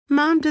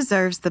Mom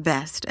deserves the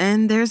best,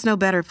 and there's no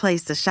better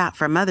place to shop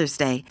for Mother's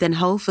Day than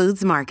Whole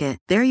Foods Market.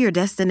 They're your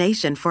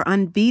destination for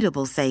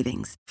unbeatable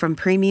savings, from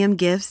premium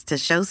gifts to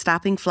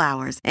show-stopping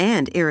flowers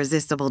and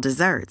irresistible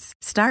desserts.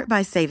 Start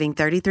by saving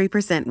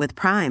 33% with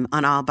Prime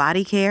on all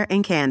body care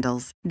and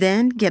candles.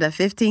 Then get a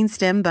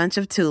 15-stem bunch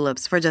of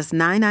tulips for just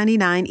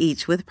 $9.99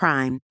 each with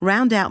Prime.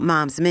 Round out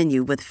Mom's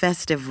menu with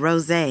festive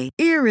rosé,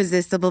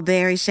 irresistible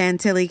berry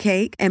chantilly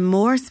cake, and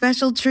more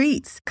special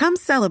treats. Come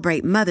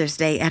celebrate Mother's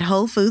Day at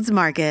Whole Foods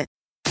Market.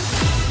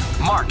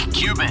 Mark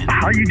Cuban.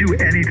 How you do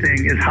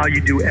anything is how you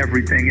do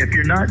everything. If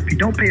you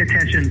don't pay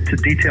attention to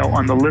detail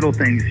on the little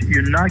things,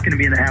 you're not going to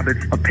be in the habit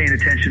of paying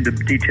attention to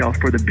detail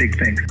for the big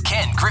things.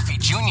 Ken Griffey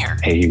Jr.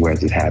 Hey, he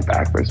wears his hat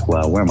backwards.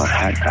 Well, I wear my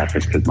hat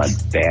backwards because my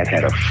dad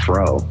had a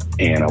fro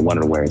and I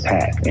wanted to wear his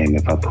hat. And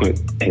if I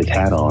put his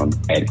hat on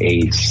at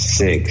age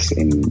 6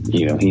 and,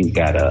 he's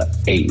got a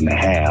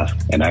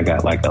 8.5 and I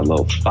got like a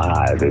low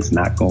 5, it's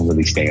not going to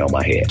really stay on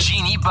my head.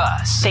 Jeannie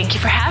Buss. Thank you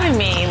for having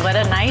me. What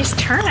a nice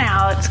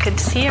turnout. It's good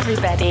to see everybody.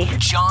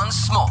 John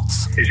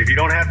Smoltz. If you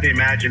don't have the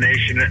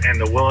imagination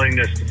and the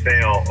willingness to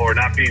fail or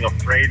not being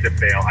afraid to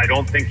fail, I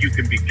don't think you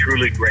can be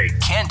truly great.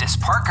 Candace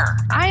Parker.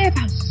 I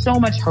have so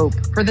much hope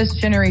for this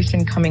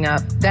generation coming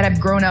up that have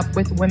grown up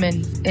with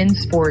women in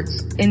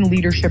sports, in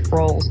leadership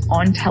roles,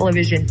 on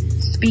television,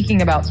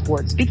 speaking about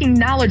sports, speaking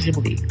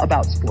knowledgeably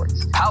about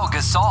sports. Pau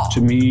Gasol.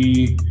 To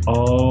me,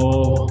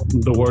 all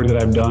the work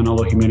that I've done, all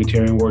the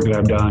humanitarian work that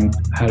I've done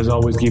has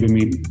always given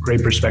me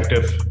great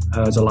perspective,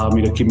 has allowed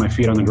me to keep my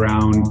feet on the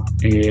ground,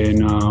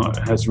 and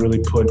has really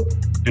put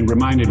and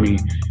reminded me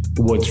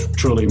what's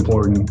truly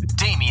important.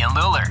 Damian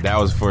Lillard. That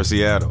was for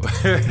Seattle.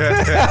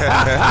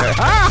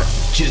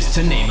 Just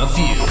to name a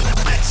few.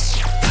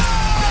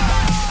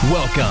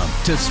 Welcome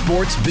to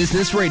Sports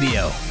Business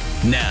Radio.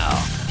 Now,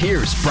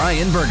 here's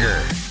Brian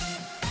Berger.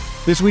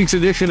 This week's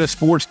edition of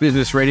Sports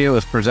Business Radio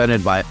is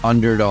presented by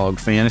Underdog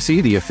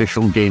Fantasy, the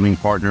official gaming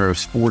partner of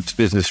Sports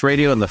Business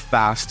Radio and the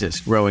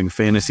fastest growing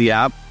fantasy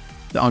app.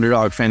 The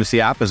Underdog Fantasy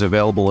app is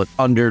available at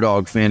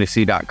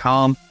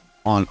underdogfantasy.com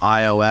on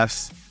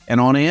iOS and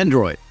on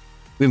Android.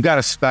 We've got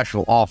a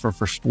special offer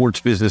for Sports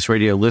Business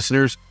Radio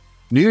listeners.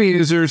 New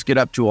users get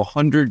up to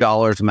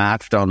 $100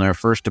 matched on their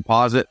first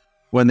deposit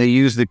when they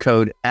use the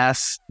code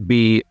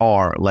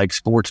SBR, like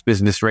Sports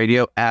Business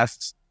Radio,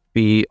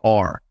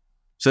 SBR.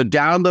 So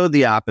download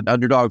the app at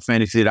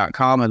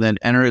underdogfantasy.com and then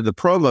enter the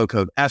promo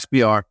code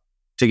SBR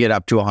to get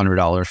up to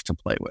 $100 to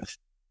play with.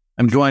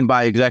 I'm joined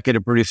by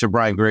executive producer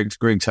Brian Griggs.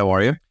 Griggs, how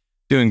are you?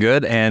 Doing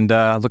good, and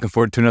looking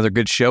forward to another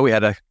good show. We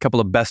had a couple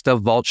of best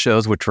of Vault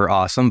shows, which were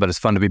awesome, but it's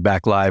fun to be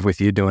back live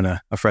with you doing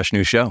a fresh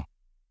new show.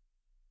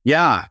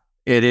 Yeah,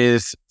 it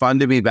is fun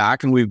to be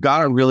back, and we've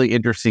got a really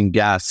interesting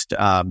guest,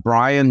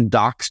 Brian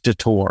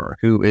Doxtator,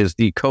 who is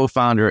the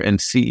co-founder and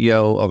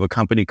CEO of a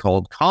company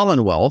called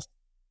Commonwealth.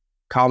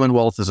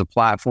 Commonwealth is a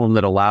platform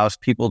that allows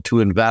people to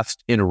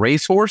invest in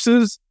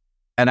racehorses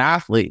and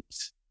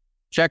athletes.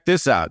 Check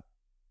this out.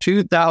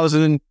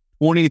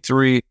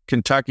 2023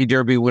 Kentucky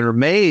Derby winner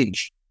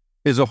Mage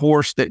is a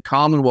horse that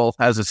Commonwealth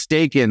has a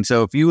stake in.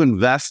 So if you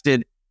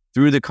invested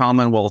through the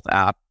Commonwealth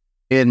app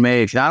in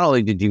Mage, not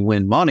only did you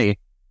win money,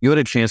 you had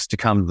a chance to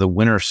come to the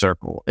winner's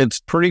circle. It's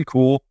pretty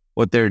cool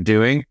what they're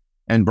doing.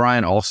 And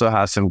Brian also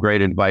has some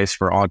great advice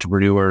for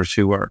entrepreneurs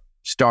who are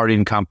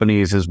starting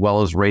companies as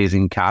well as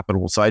raising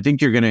capital. So I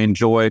think you're going to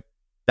enjoy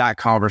that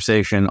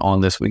conversation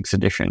on this week's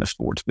edition of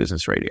Sports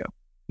Business Radio.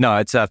 No,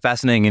 it's a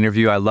fascinating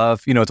interview. I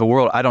love, it's a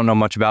world, I don't know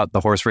much about the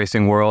horse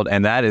racing world,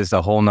 and that is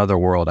a whole nother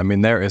world. I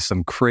mean, there is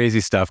some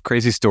crazy stuff,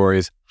 crazy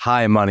stories,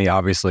 high money,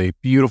 obviously,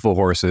 beautiful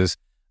horses,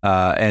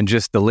 and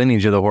just the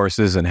lineage of the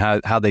horses and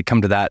how they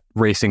come to that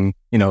racing,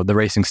 the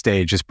racing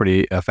stage is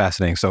pretty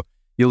fascinating. So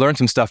you learn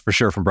some stuff for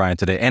sure from Brian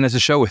today. And it's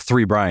a show with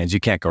 3 Brians. You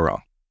can't go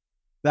wrong.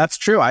 That's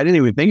true. I didn't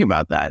even think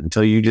about that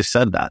until you just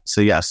said that. So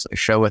yes, a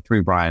show with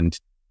 3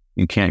 Brians.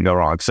 You can't go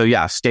wrong. So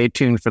yeah, stay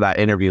tuned for that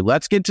interview.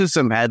 Let's get to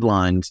some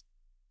headlines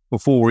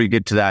before we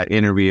get to that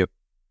interview.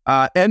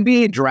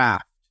 NBA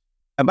draft.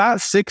 About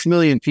 6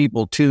 million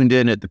people tuned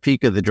in at the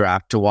peak of the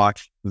draft to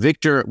watch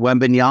Victor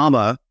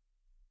Wembanyama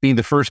being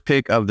the first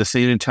pick of the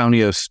San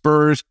Antonio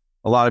Spurs.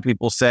 A lot of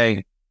people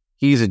say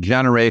he's a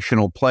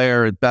generational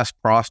player, best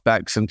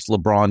prospect since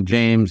LeBron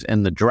James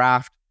in the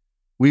draft.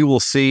 We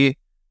will see.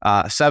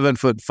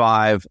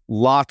 7'5",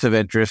 lots of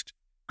interest.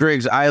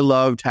 Griggs, I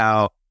loved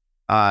how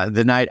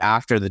the night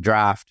after the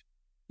draft,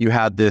 you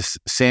had this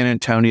San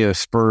Antonio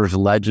Spurs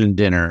legend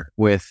dinner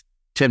with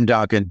Tim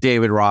Duncan,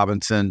 David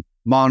Robinson,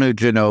 Manu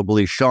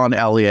Ginobili, Sean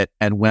Elliott,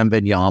 and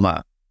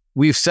Wembanyama.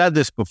 We've said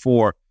this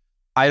before.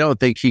 I don't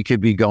think he could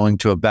be going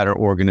to a better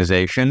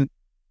organization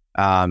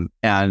and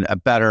a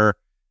better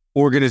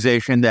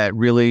organization that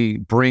really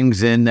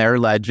brings in their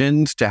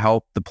legends to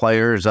help the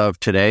players of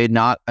today.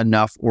 Not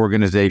enough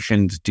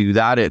organizations do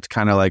that. It's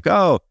kind of like,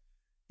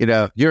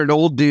 you're an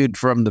old dude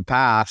from the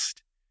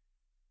past.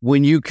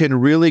 When you can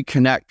really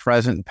connect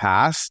present and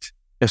past,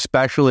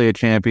 especially a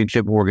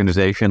championship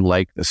organization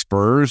like the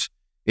Spurs,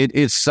 it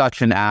is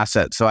such an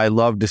asset. So I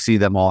love to see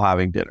them all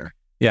having dinner.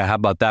 Yeah, how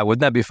about that?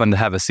 Wouldn't that be fun to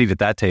have a seat at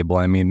that table?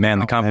 I mean, man,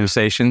 the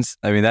conversations,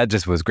 I mean, that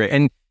just was great.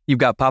 And you've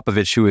got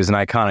Popovich, who is an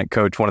iconic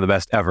coach, one of the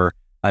best ever.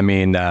 I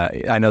mean,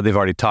 I know they've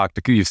already talked.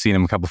 You've seen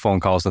him a couple phone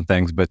calls and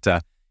things, but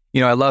I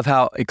love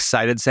how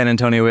excited San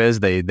Antonio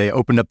is. They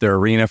opened up their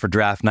arena for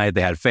draft night.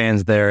 They had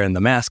fans there, and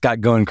the mascot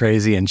going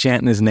crazy and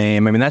chanting his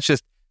name. I mean, that's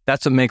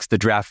what makes the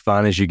draft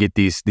fun. Is you get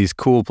these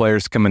cool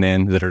players coming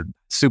in that are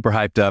super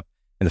hyped up,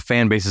 and the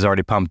fan base is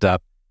already pumped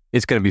up.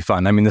 It's going to be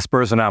fun. I mean, the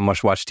Spurs are not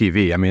much watch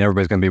TV. I mean,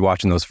 everybody's going to be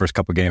watching those first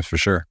couple games for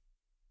sure.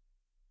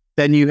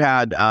 Then you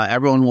had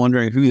everyone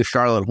wondering who the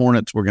Charlotte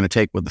Hornets were going to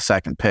take with the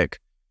second pick.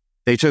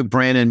 They took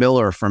Brandon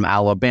Miller from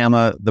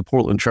Alabama. The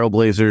Portland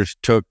Trailblazers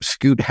took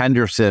Scoot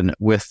Henderson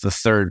with the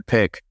third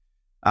pick.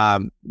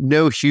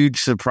 No huge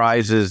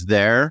surprises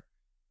there.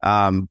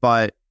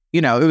 But,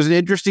 it was an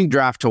interesting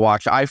draft to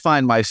watch. I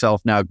find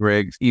myself now,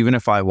 Griggs, even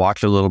if I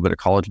watch a little bit of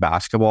college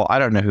basketball, I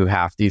don't know who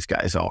half these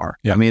guys are.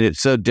 Yeah. I mean,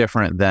 it's so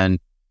different than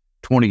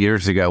 20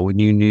 years ago when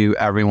you knew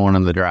everyone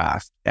in the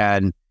draft.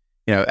 And,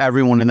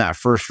 everyone in that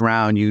first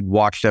round, you'd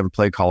watch them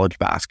play college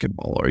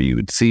basketball or you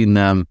had seen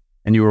them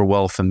and you were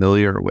well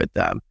familiar with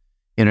them.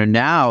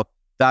 Now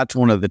that's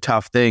one of the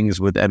tough things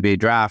with NBA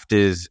draft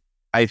is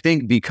I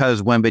think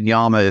because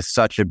Wembanyama is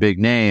such a big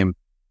name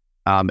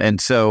and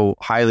so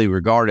highly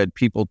regarded,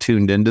 people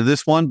tuned into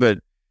this one. But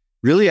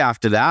really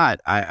after that,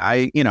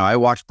 I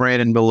watched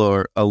Brandon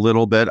Miller a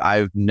little bit.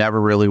 I've never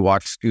really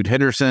watched Scoot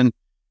Henderson.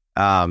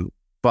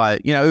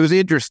 But, it was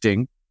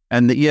interesting.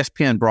 And the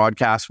ESPN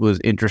broadcast was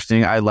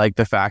interesting. I like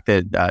the fact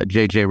that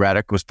JJ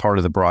Redick was part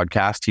of the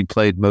broadcast. He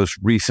played most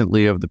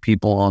recently of the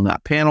people on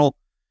that panel.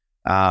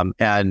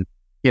 And,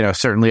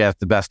 certainly has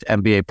the best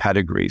NBA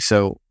pedigree.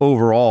 So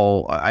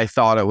overall, I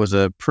thought it was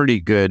a pretty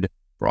good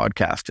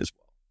broadcast as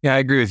well. Yeah, I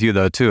agree with you,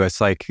 though, too.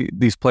 It's like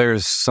these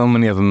players, so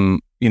many of them,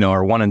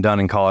 are one and done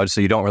in college,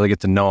 so you don't really get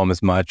to know them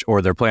as much,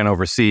 or they're playing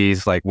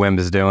overseas like Wemb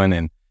is doing.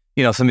 And,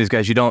 some of these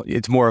guys,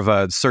 it's more of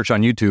a search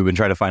on YouTube and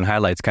try to find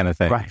highlights kind of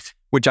thing. Right.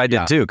 Which I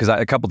did too, because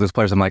a couple of those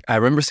players, I'm like, I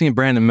remember seeing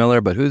Brandon Miller,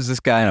 but who's this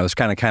guy? And I was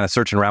kind of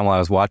searching around while I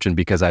was watching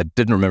because I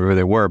didn't remember who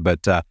they were.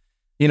 But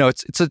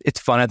it's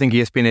fun. I think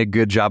ESPN did a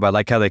good job. I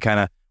like how they kind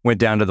of went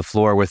down to the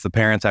floor with the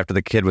parents after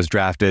the kid was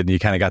drafted, and you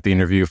kind of got the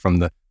interview from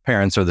the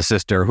parents or the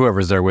sister, or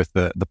whoever's there with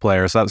the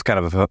player. So that was kind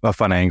of a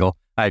fun angle.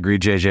 I agree.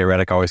 JJ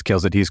Redick always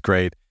kills it. He's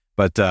great.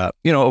 But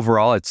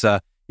overall, it's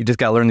you just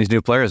got to learn these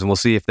new players, and we'll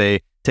see if they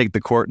take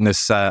the court in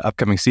this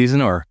upcoming season,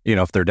 or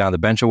if they're down the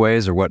bench a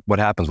ways, or what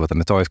happens with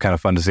them. It's always kind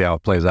of fun to see how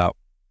it plays out.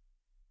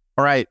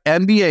 All right,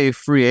 NBA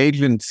free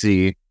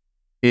agency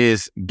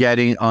is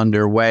getting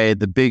underway.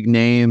 The big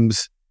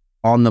names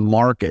on the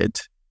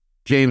market: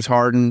 James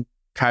Harden,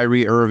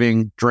 Kyrie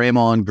Irving,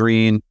 Draymond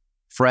Green,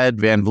 Fred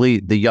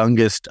VanVleet, the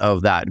youngest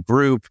of that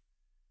group.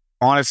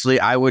 Honestly,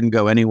 I wouldn't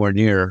go anywhere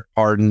near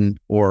Harden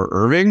or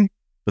Irving,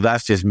 but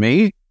that's just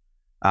me.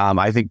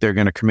 I think they're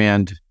going to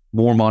command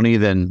more money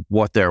than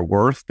what they're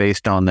worth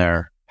based on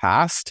their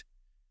past.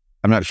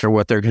 I'm not sure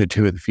what they're going to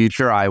do in the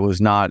future. I was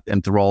not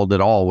enthralled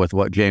at all with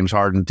what James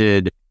Harden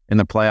did in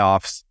the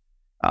playoffs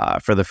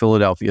for the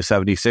Philadelphia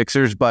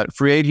 76ers. But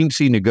free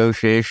agency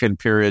negotiation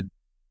period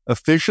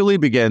officially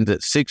begins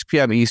at 6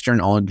 p.m.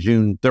 Eastern on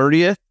June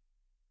 30th,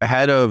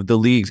 ahead of the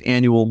league's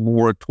annual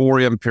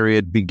moratorium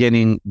period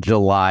beginning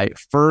July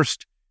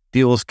 1st.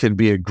 Deals can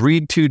be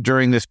agreed to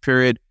during this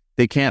period.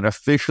 They can't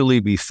officially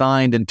be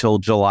signed until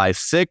July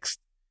 6th.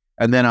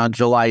 And then on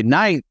July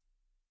 9th,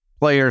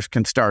 players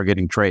can start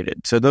getting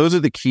traded. So those are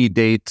the key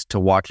dates to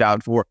watch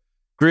out for.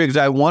 Griggs,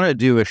 I want to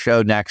do a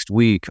show next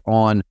week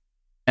on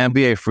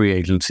NBA free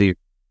agency,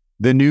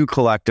 the new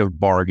collective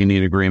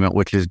bargaining agreement,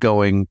 which is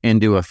going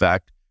into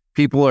effect.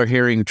 People are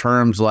hearing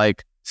terms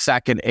like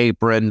second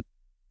apron,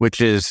 which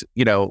is,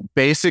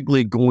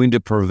 basically going to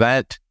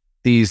prevent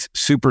these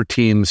super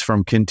teams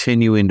from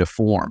continuing to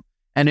form.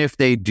 And if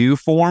they do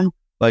form,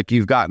 like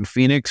you've got in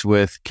Phoenix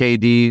with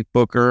KD,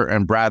 Booker,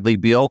 and Bradley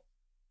Beal,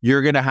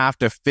 you're going to have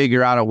to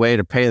figure out a way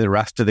to pay the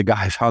rest of the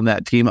guys on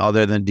that team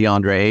other than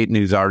DeAndre Ayton,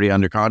 who's already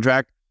under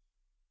contract,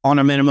 on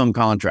a minimum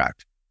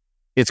contract.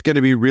 It's going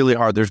to be really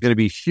hard. There's going to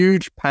be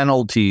huge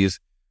penalties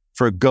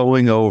for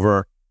going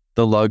over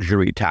the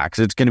luxury tax.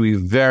 It's going to be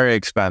very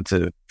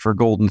expensive for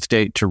Golden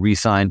State to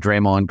re-sign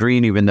Draymond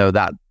Green, even though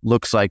that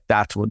looks like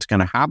that's what's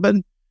going to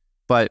happen.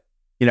 But,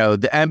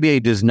 the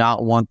NBA does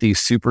not want these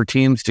super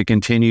teams to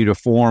continue to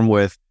form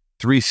with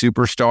 3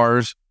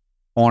 superstars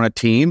on a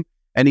team.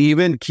 And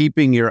even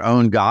keeping your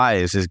own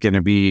guys is going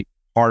to be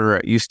harder.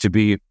 It used to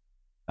be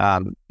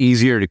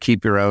easier to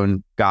keep your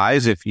own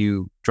guys if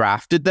you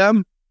drafted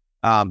them.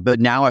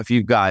 But now if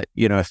you've got,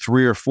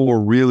 3 or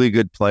 4 really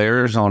good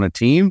players on a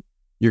team,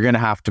 you're going to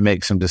have to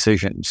make some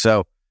decisions.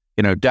 So,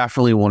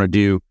 definitely want to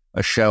do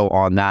a show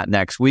on that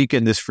next week.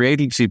 And this free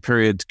agency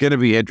period is going to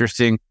be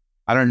interesting.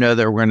 I don't know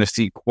that we're going to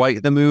see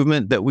quite the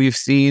movement that we've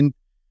seen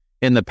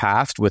in the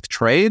past with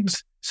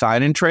trades,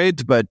 sign-in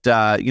trades, but,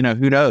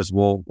 who knows?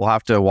 We'll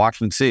have to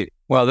watch and see.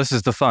 Well, this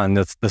is the fun.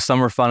 That's the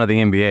summer fun of the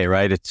NBA,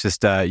 right? It's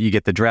just you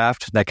get the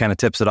draft, that kind of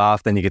tips it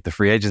off. Then you get the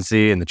free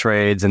agency and the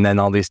trades, and then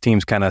all these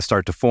teams kind of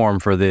start to form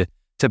for the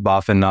tip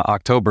off in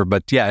October.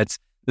 But yeah,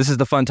 this is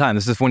the fun time.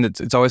 This is when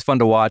it's always fun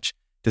to watch,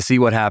 to see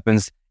what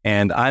happens.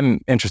 And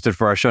I'm interested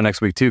for our show next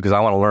week too, because I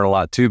want to learn a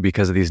lot too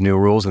because of these new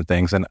rules and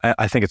things. And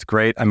I think it's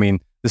great. I mean,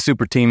 the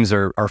super teams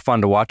are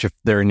fun to watch if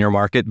they're in your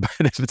market, but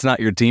if it's not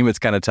your team, it's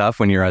kind of tough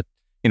when you're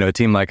a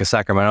team like a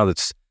Sacramento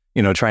that's,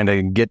 trying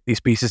to get these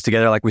pieces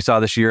together like we saw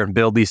this year and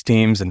build these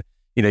teams. And,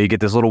 you get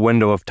this little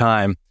window of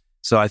time.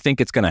 So I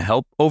think it's going to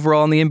help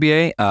overall in the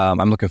NBA.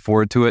 I'm looking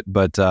forward to it,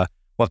 but we'll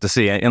have to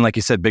see. And like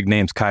you said, big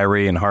names,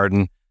 Kyrie and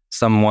Harden,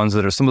 some of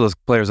those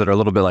players that are a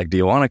little bit like, do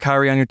you want a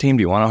Kyrie on your team?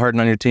 Do you want a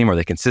Harden on your team? Are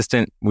they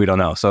consistent? We don't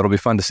know. So it'll be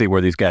fun to see where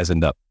these guys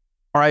end up.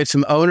 All right,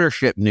 some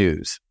ownership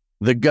news.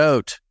 The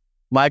GOAT,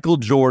 Michael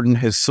Jordan,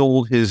 has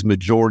sold his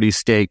majority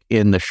stake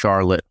in the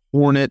Charlotte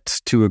Hornets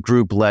to a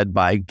group led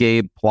by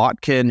Gabe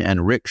Plotkin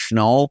and Rick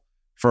Schnall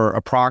for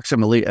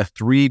approximately a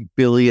 $3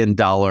 billion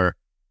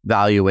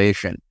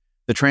valuation.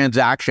 The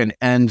transaction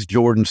ends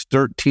Jordan's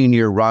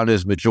 13-year run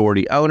as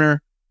majority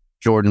owner.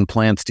 Jordan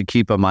plans to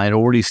keep a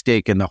minority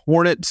stake in the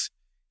Hornets.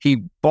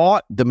 He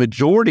bought the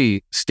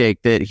majority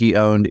stake that he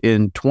owned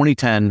in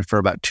 2010 for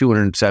about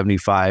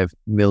 $275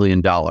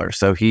 million.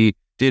 So he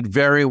did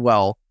very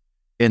well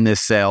in this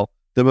sale.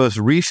 The most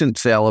recent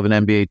sale of an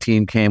NBA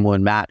team came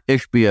when Matt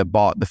Ishbia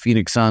bought the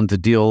Phoenix Suns, a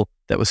deal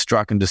that was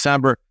struck in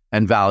December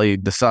and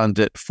valued the Suns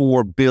at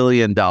 $4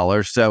 billion.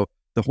 So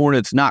the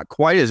Hornets not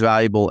quite as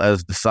valuable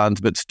as the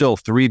Suns, but still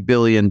 $3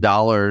 billion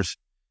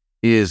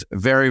is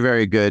very,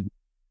 very good.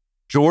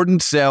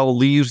 Jordan's sale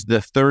leaves the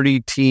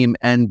 30-team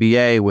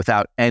NBA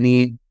without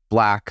any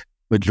black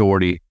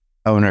majority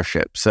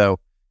ownership. So,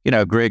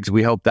 Griggs,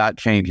 we hope that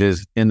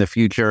changes in the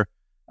future.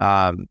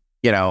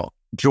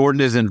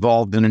 Jordan is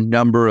involved in a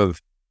number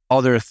of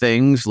other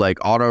things like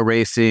auto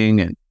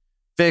racing and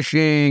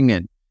fishing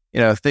and,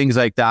 things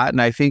like that.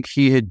 And I think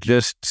he had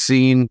just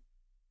seen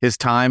his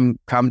time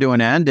come to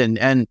an end.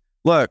 And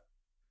look,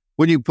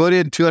 when you put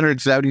in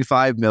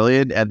 $275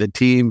 million and the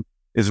team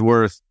is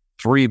worth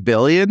 $3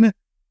 billion,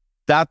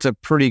 that's a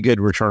pretty good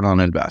return on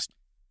investment.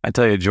 I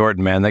tell you,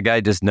 Jordan, man, that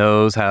guy just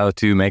knows how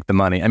to make the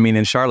money. I mean,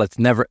 in Charlotte's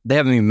they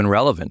haven't even been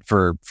relevant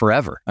for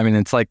forever. I mean,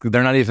 it's like,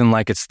 they're not even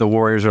like it's the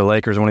Warriors or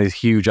Lakers, one of these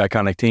huge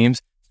iconic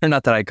teams. They're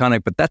not that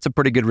iconic, but that's a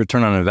pretty good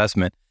return on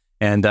investment.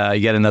 And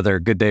yet another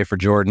good day for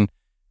Jordan.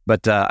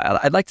 But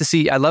I'd like to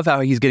see, I love how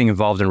he's getting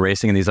involved in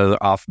racing and these other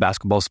off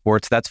basketball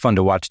sports. That's fun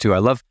to watch too. I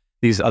love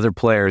these other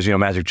players,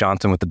 Magic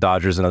Johnson with the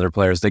Dodgers and other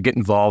players, they get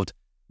involved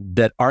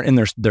that aren't in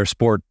their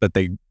sport that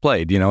they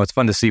played. It's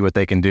fun to see what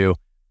they can do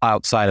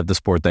outside of the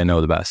sport they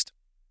know the best.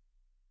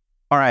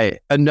 All right,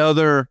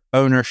 another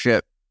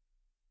ownership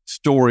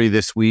story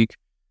this week.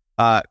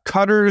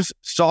 Qatar's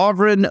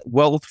sovereign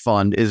wealth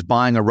fund is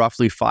buying a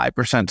roughly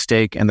 5%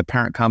 stake in the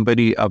parent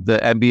company of the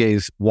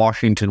NBA's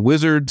Washington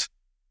Wizards,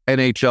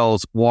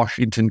 NHL's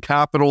Washington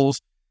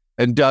Capitals,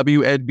 and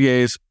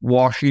WNBA's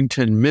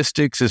Washington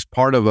Mystics as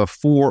part of a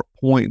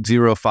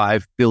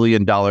 $4.05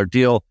 billion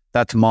deal.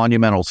 That's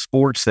Monumental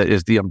Sports, that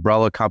is the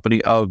umbrella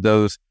company of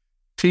those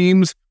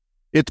teams.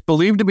 It's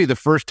believed to be the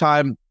first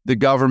time the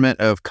government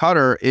of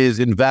Qatar is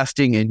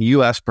investing in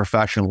U.S.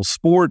 professional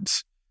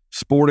sports.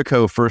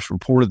 Sportico first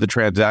reported the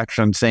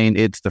transaction, saying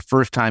it's the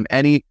first time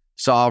any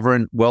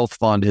sovereign wealth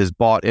fund has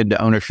bought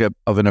into ownership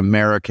of an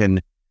American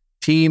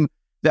team.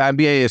 The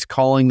NBA is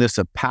calling this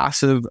a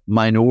passive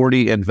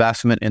minority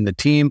investment in the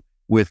team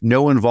with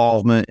no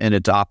involvement in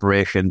its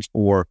operations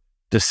or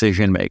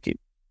decision-making.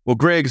 Well,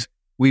 Griggs,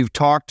 we've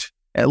talked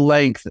at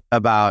length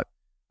about,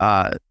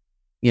 the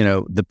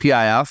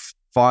PIF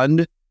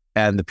fund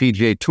and the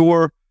PGA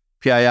Tour.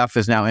 PIF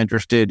is now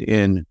interested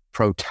in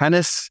pro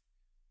tennis.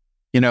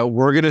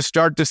 We're going to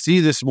start to see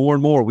this more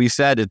and more. We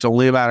said it's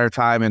only a matter of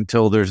time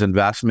until there's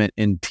investment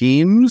in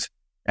teams,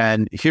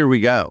 and here we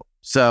go.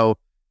 So,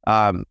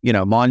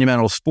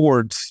 Monumental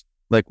Sports,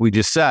 like we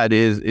just said,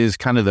 is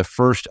kind of the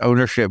first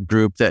ownership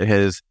group that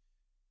has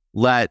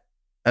let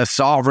a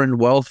sovereign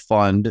wealth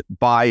fund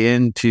buy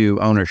into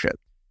ownership.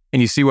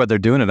 And you see what they're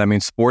doing it. I mean,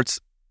 sports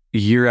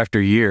year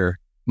after year,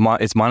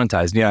 it's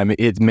monetized. Yeah, I mean,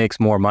 it makes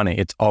more money.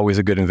 It's always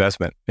a good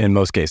investment in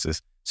most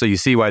cases. So you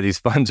see why these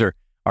funds are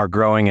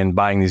growing and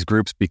buying these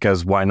groups,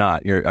 because why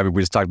not?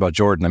 We just talked about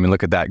Jordan. I mean,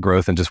 look at that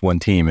growth in just one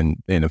team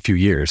in a few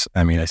years.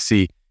 I mean,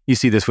 you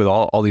see this with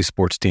all these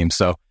sports teams.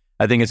 So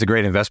I think it's a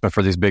great investment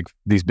for these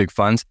big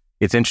funds.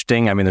 It's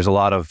interesting. I mean, there's a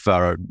lot of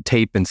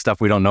tape and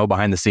stuff we don't know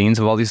behind the scenes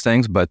of all these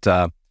things, but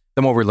the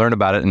more we learn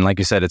about it, and like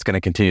you said, it's going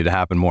to continue to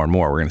happen more and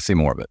more. We're going to see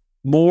more of it.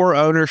 More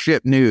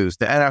ownership news.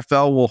 The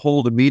NFL will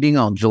hold a meeting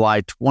on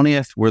July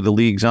 20th where the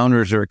league's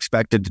owners are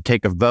expected to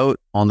take a vote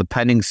on the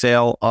pending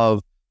sale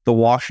of the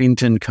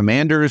Washington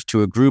Commanders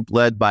to a group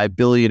led by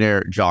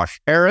billionaire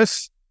Josh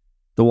Harris.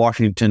 The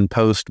Washington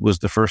Post was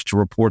the first to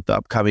report the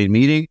upcoming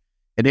meeting.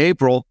 In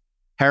April,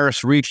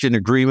 Harris reached an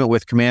agreement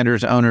with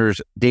Commanders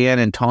owners Dan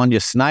and Tanya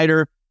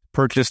Snyder to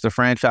purchase the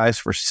franchise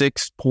for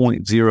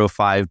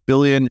 $6.05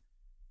 billion.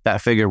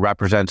 That figure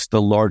represents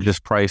the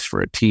largest price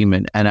for a team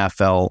in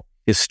NFL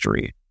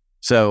history.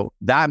 So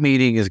that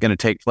meeting is going to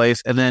take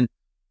place. And then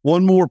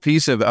one more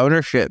piece of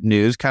ownership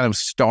news, kind of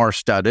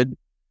star-studded.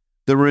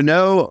 The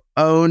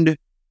Renault-owned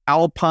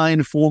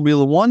Alpine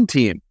Formula One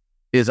team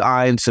is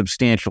eyeing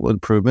substantial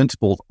improvements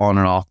both on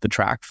and off the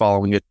track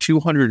following a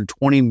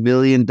 $220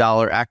 million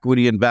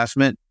equity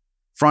investment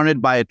fronted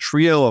by a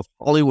trio of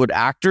Hollywood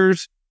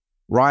actors,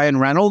 Ryan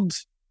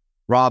Reynolds,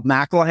 Rob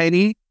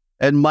McElhenney,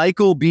 and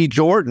Michael B.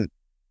 Jordan.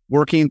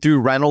 Working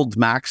through Reynolds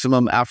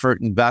Maximum Effort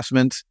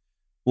Investments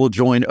will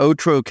join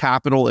Otro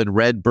Capital and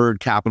Redbird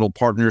Capital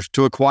Partners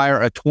to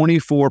acquire a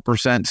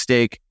 24%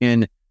 stake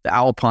in the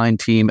Alpine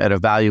team at a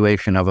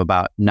valuation of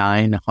about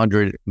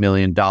 $900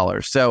 million.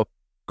 So,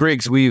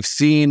 Griggs, we've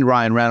seen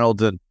Ryan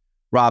Reynolds and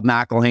Rob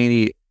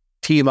McElhenney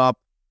team up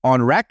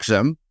on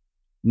Wrexham.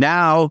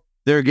 Now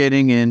they're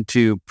getting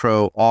into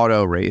pro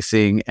auto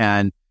racing.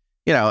 And,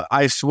 you know,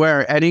 I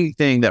swear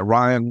anything that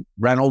Ryan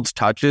Reynolds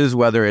touches,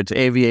 whether it's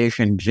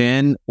aviation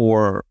gin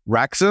or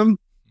Wrexham,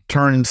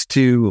 turns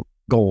to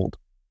gold.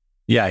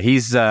 Yeah,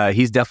 he's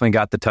definitely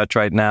got the touch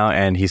right now,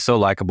 and he's so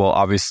likable.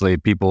 Obviously,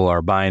 people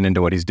are buying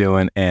into what he's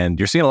doing, and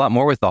you're seeing a lot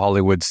more with the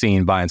Hollywood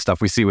scene buying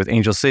stuff. We see with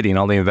Angel City and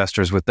all the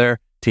investors with their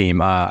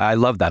team. I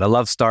love that. I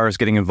love stars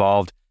getting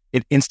involved.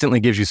 It instantly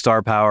gives you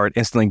star power. It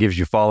instantly gives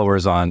you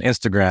followers on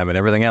Instagram and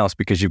everything else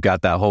because you've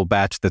got that whole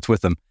batch that's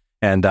with them.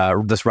 And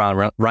this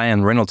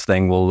Ryan Reynolds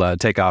thing will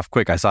take off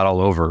quick. I saw it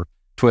all over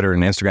Twitter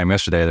and Instagram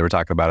yesterday. They were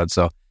talking about it.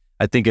 So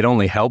I think it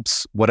only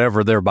helps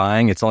whatever they're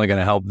buying. It's only going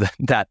to help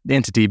that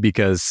entity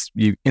because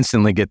you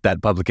instantly get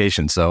that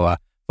publication. So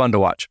fun to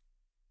watch.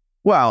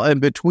 Well, and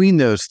between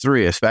those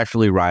three,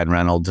 especially Ryan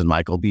Reynolds and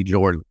Michael B.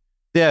 Jordan,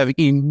 they have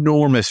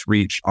enormous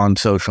reach on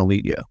social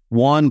media.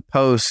 One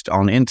post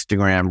on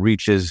Instagram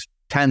reaches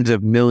tens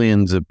of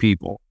millions of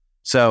people.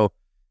 So,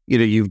 you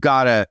know, you've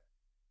got to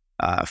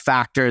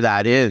factor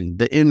that in,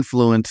 the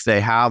influence they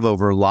have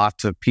over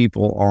lots of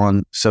people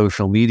on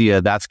social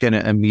media. That's going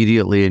to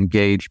immediately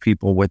engage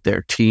people with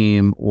their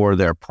team or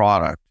their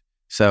product.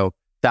 So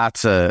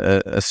that's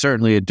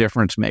certainly a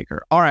difference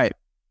maker. All right,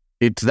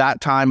 it's that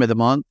time of the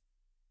month.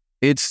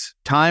 It's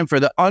time for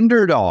the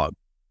underdog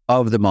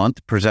of the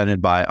month,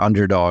 presented by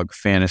Underdog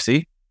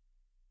Fantasy.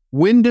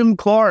 Wyndham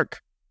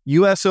Clark,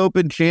 U.S.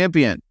 Open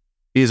champion,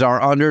 is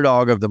our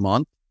underdog of the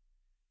month.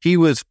 He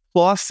was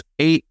plus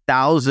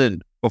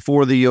 8,000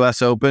 before the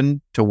U.S.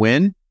 Open to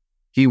win.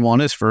 He won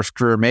his first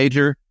career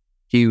major.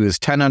 He was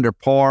 10 under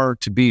par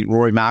to beat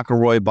Rory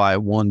McIlroy by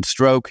one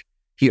stroke.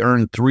 He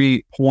earned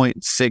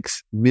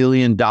 $3.6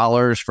 million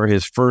for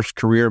his first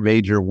career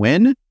major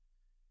win.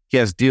 He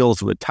has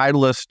deals with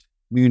Titleist,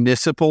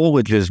 Municipal,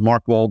 which is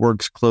Mark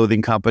Wahlberg's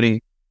clothing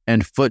company,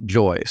 and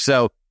FootJoy.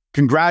 So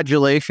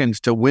congratulations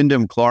to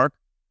Wyndham Clark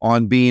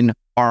on being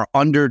our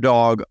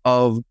underdog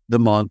of the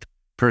month,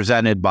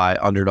 presented by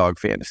Underdog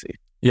Fantasy.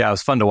 Yeah, it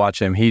was fun to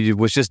watch him. He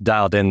was just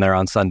dialed in there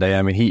on Sunday.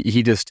 I mean,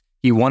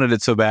 he wanted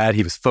it so bad.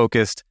 He was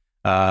focused,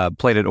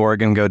 played at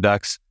Oregon, go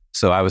Ducks.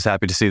 So I was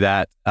happy to see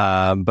that.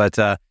 But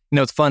you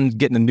know, it's fun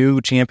getting a new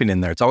champion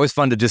in there. It's always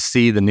fun to just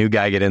see the new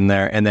guy get in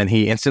there, and then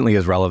he instantly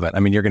is relevant. I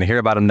mean, you're going to hear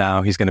about him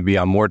now. He's going to be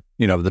on more,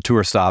 you know, the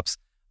tour stops.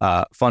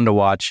 Fun to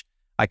watch.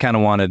 I kind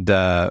of wanted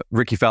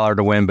Ricky Fowler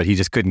to win, but he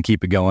just couldn't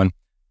keep it going.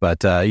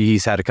 But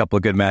he's had a couple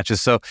of good matches.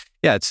 So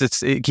yeah,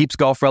 it keeps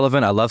golf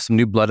relevant. I love some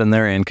new blood in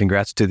there, and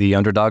congrats to the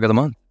underdog of the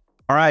month.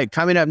 All right,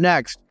 coming up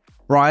next,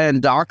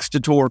 Brian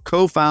Doxtator,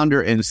 co-founder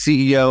and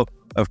CEO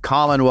of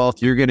Commonwealth.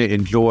 You're going to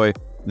enjoy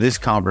this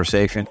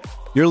conversation.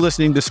 You're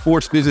listening to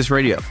Sports Business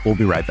Radio. We'll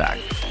be right back.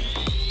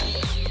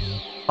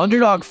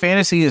 Underdog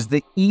Fantasy is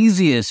the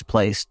easiest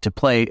place to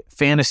play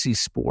fantasy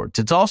sports.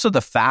 It's also the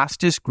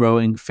fastest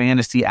growing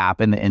fantasy app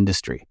in the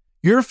industry.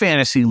 Your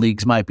fantasy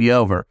leagues might be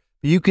over,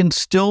 but you can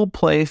still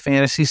play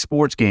fantasy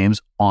sports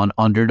games on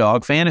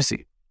Underdog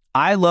Fantasy.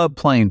 I love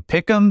playing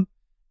Pick'em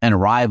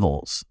and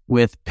Rivals.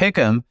 With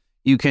Pick'em,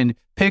 you can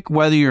pick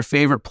whether your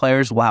favorite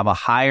players will have a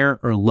higher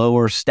or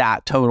lower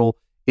stat total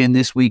in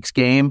this week's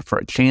game for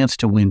a chance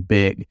to win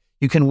big.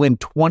 You can win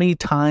 20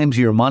 times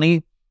your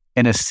money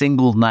in a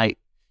single night.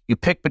 You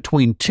pick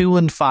between 2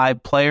 and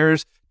 5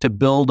 players to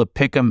build a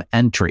Pick'em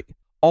entry.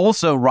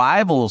 Also,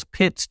 Rivals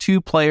pits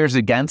 2 players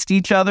against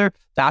each other.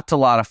 That's a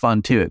lot of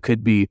fun too. It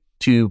could be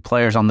 2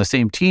 players on the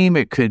same team.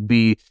 It could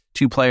be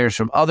 2 players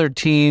from other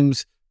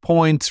teams,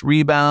 points,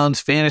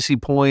 rebounds, fantasy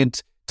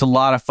points. It's a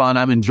lot of fun.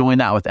 I'm enjoying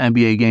that with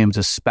NBA games,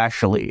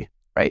 especially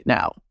right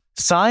now.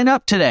 Sign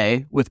up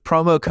today with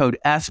promo code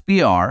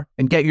SBR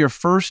and get your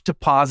first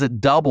deposit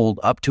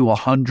doubled up to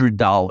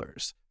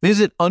 $100.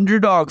 Visit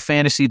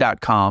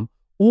UnderdogFantasy.com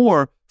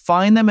or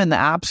find them in the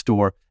App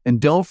Store.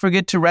 And don't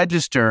forget to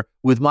register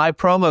with my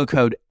promo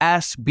code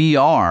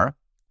SBR,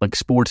 like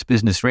Sports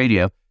Business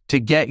Radio, to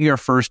get your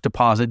first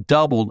deposit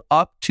doubled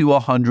up to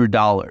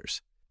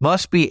 $100.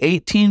 Must be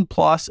 18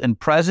 plus and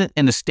present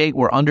in a state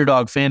where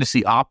Underdog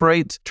Fantasy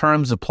operates.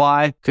 Terms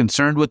apply.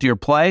 Concerned with your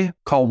play?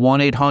 Call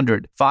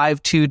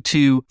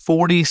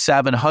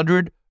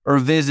 1-800-522-4700 or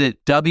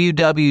visit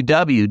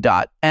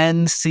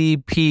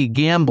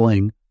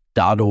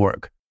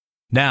www.ncpgambling.org.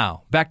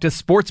 Now, back to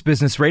Sports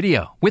Business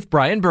Radio with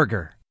Brian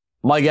Berger.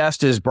 My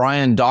guest is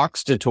Brian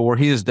Doxtator.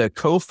 He is the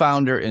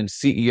co-founder and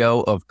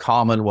CEO of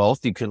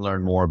Commonwealth. You can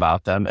learn more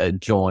about them at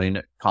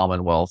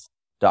joincommonwealth.com.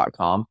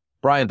 Commonwealth.com.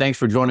 Brian, thanks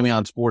for joining me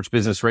on Sports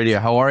Business Radio.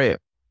 How are you?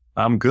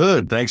 I'm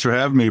good. Thanks for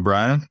having me,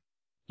 Brian.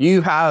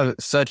 You have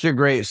such a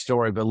great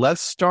story, but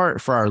let's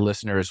start for our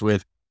listeners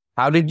with,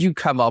 how did you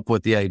come up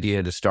with the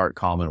idea to start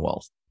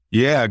Commonwealth?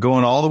 Yeah,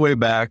 going all the way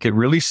back, it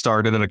really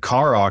started at a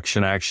car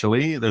auction,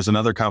 actually. There's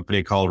another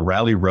company called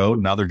Rally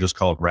Road, now they're just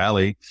called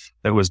Rally,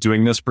 that was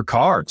doing this for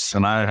cars.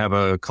 And I have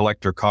a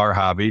collector car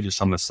hobby just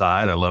on the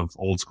side. I love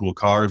old school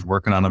cars,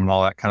 working on them and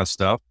all that kind of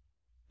stuff.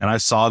 And I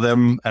saw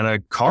them at a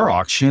car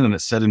auction and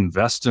it said,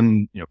 invest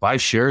in, buy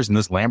shares in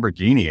this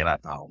Lamborghini. And I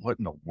thought, what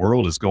in the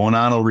world is going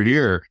on over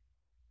here?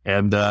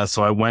 And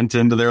so I went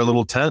into their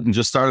little tent and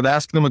just started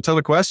asking them a ton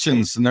of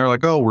questions. And they're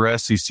like, oh, we're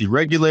SEC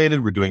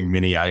regulated. We're doing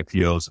mini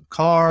IPOs of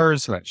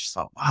cars. And I just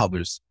thought, wow,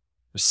 there's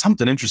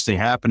something interesting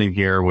happening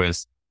here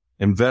with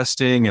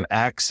investing and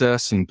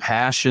access and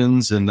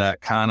passions and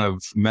that kind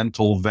of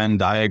mental Venn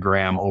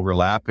diagram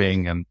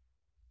overlapping. And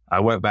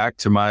I went back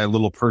to my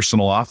little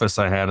personal office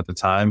I had at the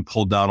time,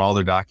 pulled down all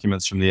their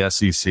documents from the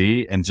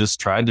SEC and just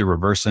tried to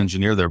reverse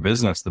engineer their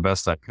business the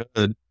best I could.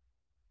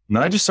 And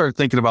then I just started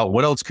thinking about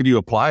what else could you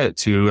apply it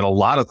to? And a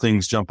lot of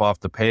things jump off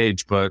the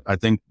page, but I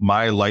think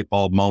my light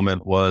bulb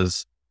moment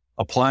was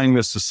applying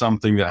this to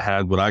something that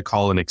had what I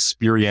call an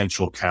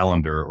experiential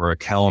calendar or a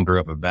calendar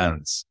of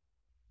events.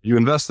 You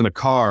invest in a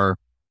car,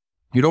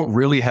 you don't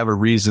really have a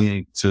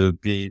reason to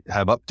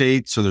have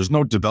updates, so there's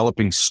no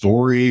developing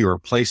story or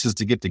places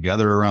to get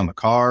together around the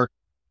car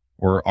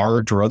or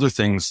art or other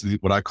things,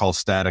 what I call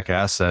static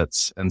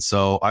assets. And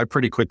so I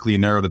pretty quickly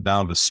narrowed it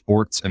down to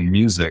sports and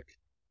music.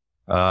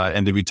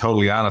 And to be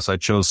totally honest, I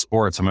chose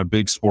sports. I'm a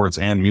big sports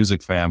and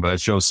music fan, but I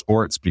chose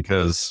sports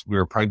because we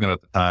were pregnant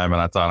at the time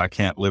and I thought I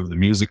can't live the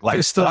music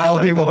lifestyle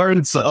anymore.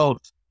 And so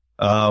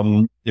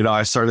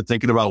I started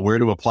thinking about where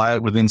to apply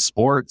it within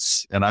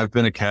sports. And I've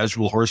been a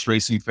casual horse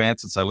racing fan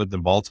since I lived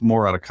in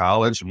Baltimore out of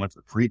college and went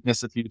to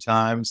Preakness a few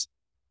times.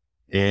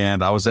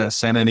 And I was at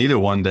Santa Anita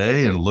one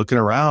day and looking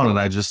around and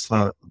I just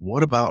thought,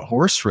 what about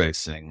horse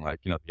racing?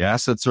 The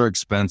assets are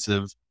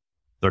expensive.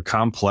 They're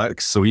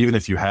complex. So even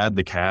if you had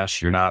the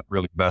cash, you're not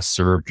really best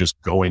served just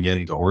going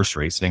into horse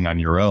racing on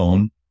your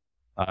own.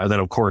 Then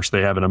of course they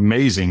have an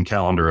amazing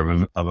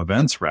calendar of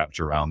events wrapped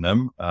around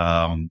them.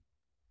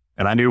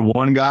 And I knew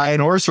one guy in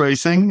horse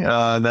racing,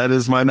 that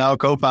is my now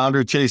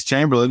co-founder, Chase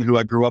Chamberlain, who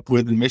I grew up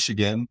with in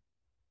Michigan.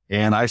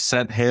 And I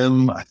sent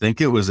him, I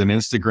think it was an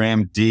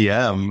Instagram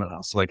DM. And I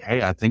was like,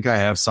 hey, I think I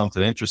have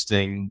something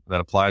interesting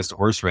that applies to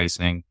horse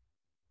racing.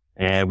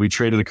 And we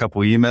traded a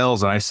couple of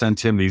emails and I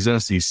sent him these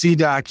SEC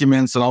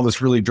documents and all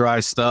this really dry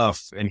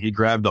stuff. And he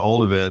grabbed a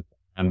hold of it.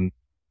 And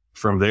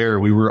from there,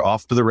 we were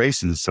off to the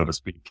races, so to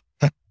speak.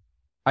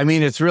 I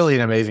mean, it's really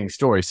an amazing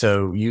story.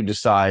 So you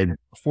decide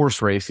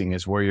horse racing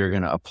is where you're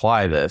going to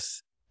apply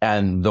this.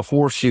 And the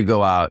horse you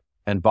go out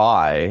and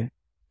buy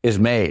is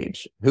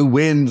Mage, who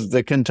wins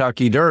the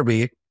Kentucky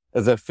Derby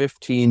as a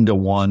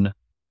 15-1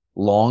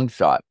 long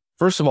shot.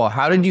 First of all,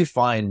 how did you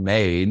find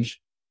Mage?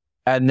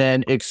 And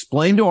then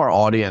explain to our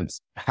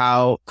audience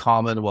how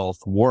Commonwealth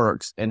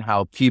works and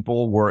how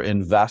people were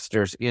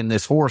investors in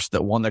this horse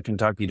that won the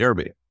Kentucky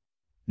Derby.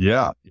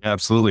 Yeah,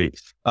 absolutely.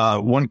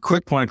 One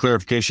quick point of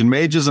clarification.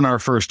 Mage isn't our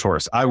first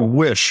horse. I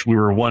wish we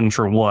were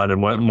 1-for-1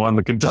 and won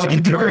the Kentucky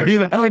Derby.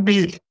 That would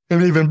be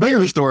an even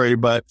bigger story,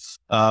 but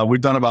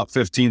we've done about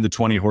 15 to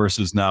 20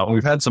 horses now.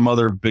 We've had some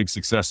other big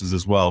successes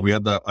as well. We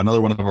had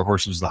another one of our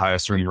horses, the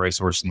highest earning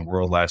racehorse in the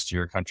world last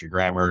year, Country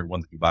Grammar,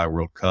 won the Dubai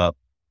World Cup.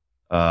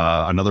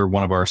 Another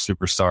one of our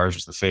superstars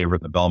was the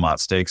favorite in the Belmont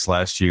Stakes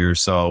last year.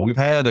 So we've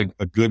had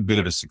a good bit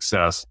of a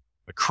success.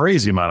 A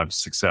crazy amount of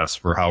success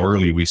for how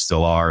early we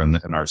still are in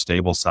our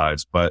stable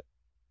size. But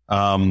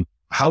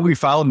how we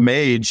found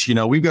Mage,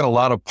 we've got a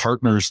lot of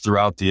partners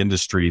throughout the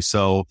industry.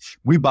 So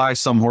we buy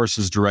some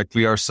horses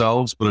directly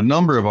ourselves, but a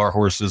number of our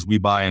horses we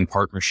buy in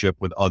partnership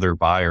with other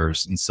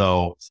buyers. And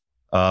so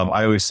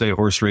I always say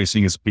horse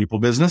racing is a people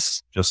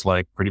business, just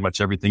like pretty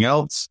much everything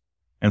else.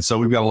 And so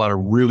we've got a lot of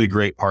really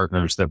great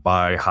partners that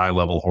buy high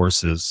level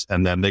horses.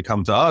 And then they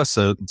come to us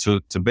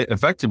to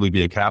effectively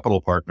be a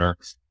capital partner.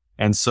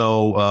 And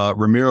so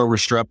Ramiro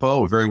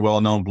Restrepo, a very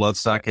well-known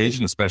bloodstock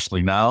agent,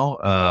 especially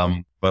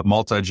now, but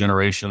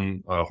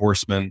multi-generation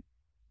horseman,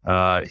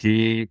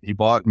 he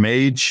bought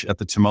Mage at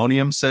the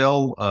Timonium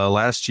sale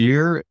last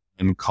year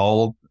and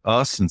called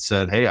us and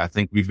said, hey, I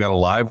think we've got a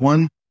live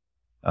one.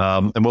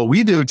 And what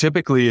we do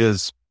typically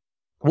is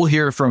we'll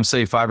hear from,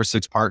 say, 5 or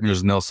 6 partners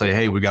and they'll say,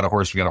 hey, we got a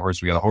horse, we got a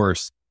horse, we got a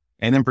horse.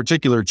 And in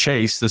particular,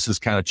 Chase, this is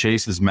kind of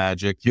Chase's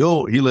magic. He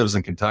lives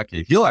in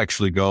Kentucky. He'll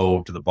actually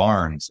go to the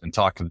barns and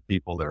talk to the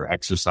people that are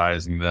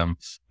exercising them,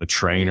 the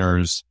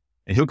trainers,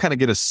 and he'll kind of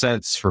get a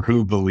sense for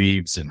who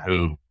believes in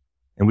who.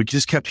 And we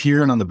just kept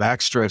hearing on the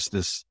backstretch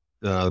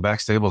the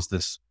back stables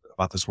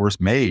about this horse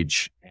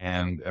Mage,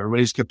 and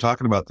everybody just kept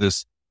talking about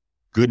this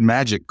good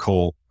magic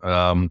colt.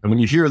 And when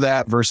you hear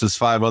that versus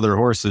 5 other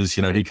horses,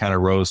 he kind of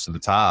rose to the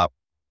top.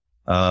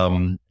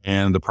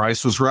 And the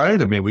price was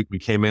right. I mean, we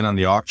came in on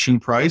the auction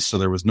price, so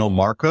there was no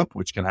markup,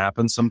 which can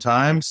happen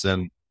sometimes.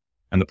 And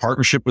And the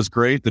partnership was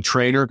great. The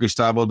trainer,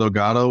 Gustavo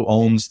Delgado,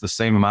 owns the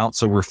same amount.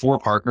 So we're 4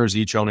 partners,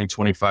 each owning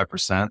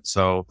 25%.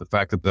 So the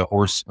fact that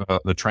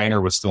the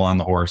trainer was still on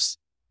the horse,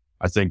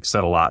 I think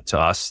said a lot to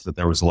us, that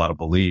there was a lot of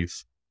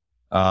belief.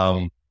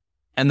 And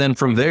then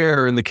from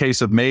there, in the case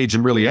of Mage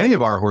and really any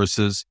of our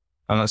horses,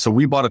 so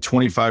we bought a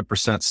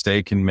 25%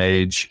 stake in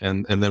Mage,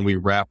 and then we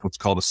wrap what's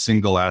called a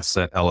single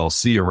asset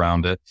LLC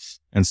around it.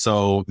 And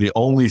so the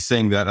only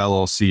thing that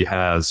LLC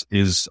has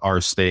is our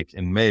stake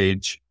in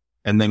Mage.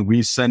 And then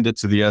we send it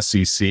to the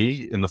SEC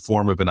in the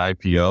form of an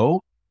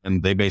IPO,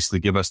 and they basically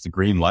give us the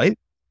green light.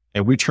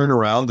 And we turn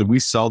around and we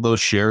sell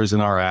those shares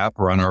in our app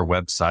or on our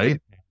website.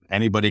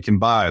 Anybody can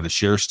buy. The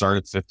shares start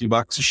at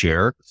 $50 a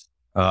share.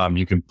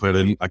 You can put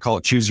in, I call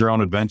it choose your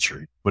own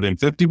adventure. Put in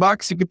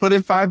 $50, you can put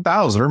in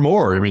 5,000 or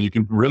more. I mean, you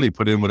can really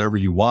put in whatever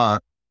you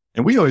want.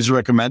 And we always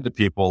recommend to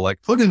people,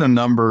 like, put in a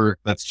number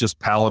that's just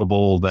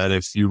palatable, that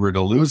if you were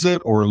to lose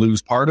it or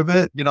lose part of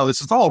it,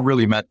 this is all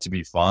really meant to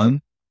be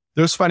fun.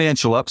 There's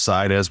financial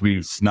upside, as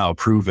we've now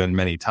proven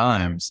many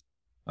times,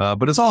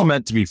 but it's all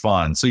meant to be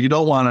fun. So you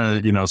don't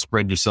want to,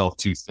 spread yourself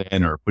too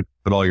thin or put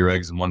all your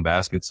eggs in one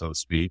basket, so to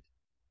speak.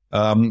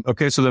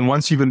 Okay. So then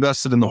once you've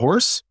invested in the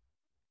horse,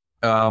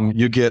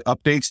 you get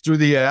updates through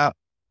the app.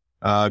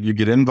 You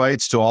get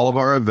invites to all of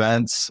our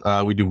events.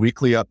 We do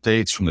weekly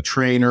updates from the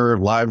trainer,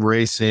 live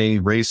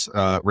racing, race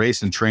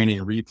and training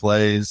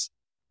replays,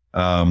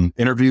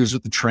 interviews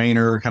with the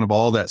trainer, kind of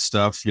all that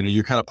stuff.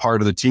 You're kind of part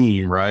of the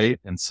team, right?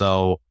 And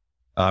so,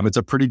 it's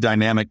a pretty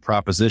dynamic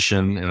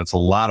proposition, and it's a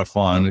lot of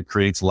fun. It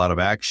creates a lot of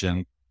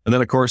action. And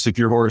then, of course, if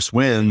your horse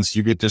wins,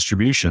 you get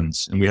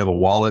distributions, and we have a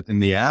wallet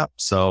in the app.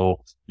 So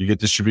you get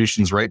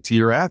distributions right to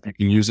your app. You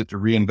can use it to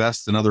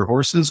reinvest in other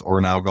horses, or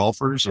now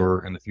golfers,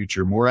 or in the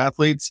future, more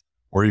athletes,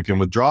 or you can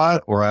withdraw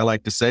it. Or I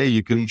like to say,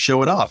 you can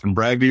show it off and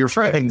brag to your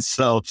friends.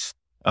 So,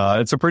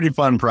 it's a pretty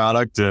fun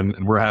product,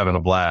 and we're having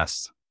a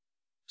blast.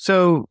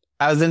 So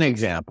as an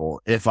example,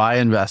 if I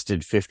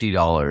invested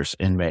 $50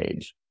 in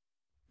Mage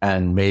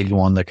and Mage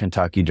won the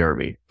Kentucky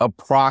Derby,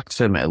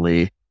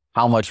 approximately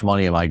how much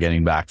money am I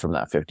getting back from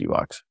that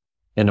 $50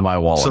 into my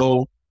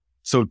wallet?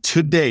 So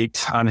to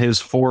date on his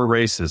 4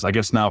 races, I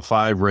guess now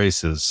 5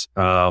 races,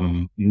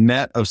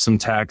 net of some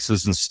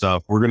taxes and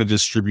stuff, we're going to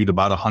distribute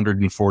about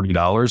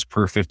 $140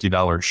 per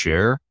 $50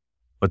 share,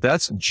 but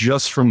that's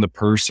just from the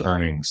purse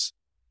earnings.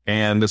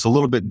 And it's a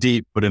little bit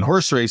deep, but in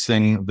horse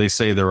racing, they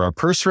say there are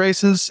purse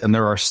races and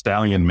there are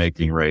stallion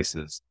making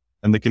races.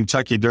 And the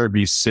Kentucky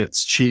Derby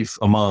sits chief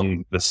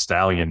among the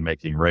stallion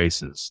making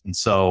races. And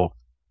so,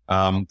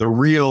 the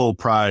real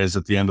prize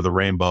at the end of the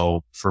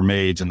rainbow for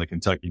Mage and the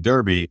Kentucky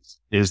Derby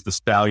is the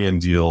stallion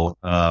deal,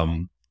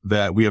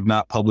 that we have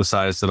not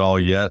publicized at all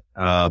yet.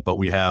 But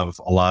we have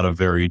a lot of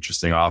very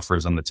interesting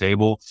offers on the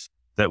table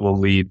that will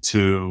lead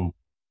to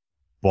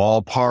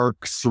ballpark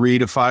 $300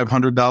 to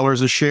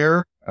 $500 a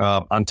share,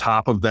 on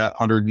top of that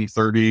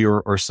 130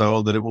 or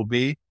so that it will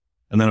be.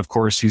 And then, of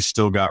course, he's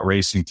still got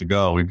racing to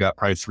go. We've got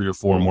probably 3 or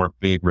 4 more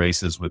big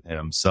races with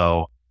him.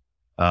 So,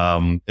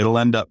 it'll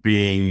end up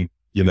being,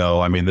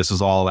 this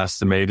is all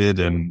estimated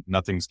and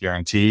nothing's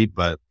guaranteed,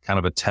 but kind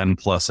of a 10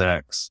 plus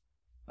X.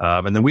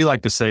 And then we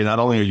like to say, not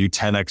only are you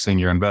 10Xing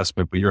your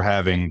investment, but you're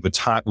having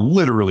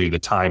literally the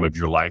time of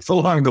your life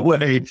along the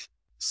way.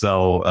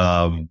 So,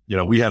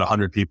 we had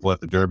 100 people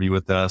at the Derby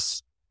with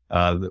us.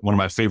 One of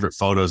my favorite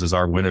photos is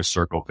our winner's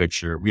circle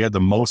picture. We had the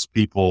most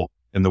people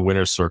in the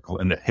winner's circle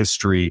in the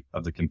history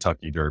of the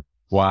Kentucky Derby.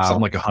 Wow.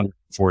 Something like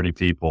 140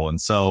 people. And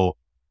so,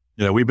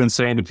 we've been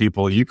saying to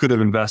people, you could have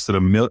invested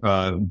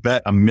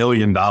bet $1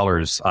 million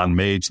on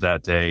Mage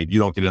that day. You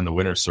don't get in the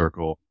winner's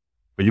circle,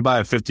 but you buy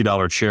a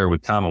 $50 share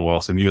with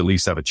Commonwealth and you at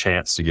least have a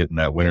chance to get in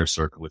that winner's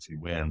circle if he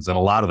wins. And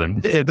a lot of them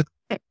did.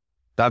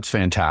 That's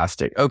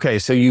fantastic. Okay.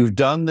 So you've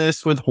done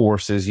this with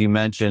horses. You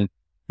mentioned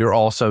you're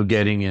also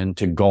getting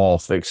into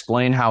golf.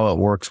 Explain how it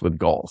works with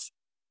golf.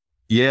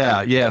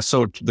 Yeah.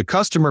 So the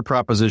customer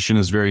proposition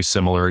is very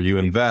similar. You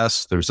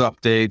invest, there's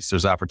updates,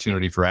 there's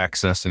opportunity for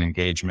access and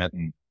engagement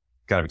and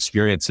kind of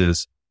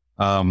experiences.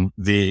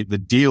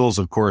 The deals,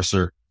 of course,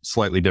 are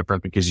slightly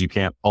different because you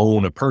can't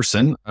own a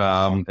person.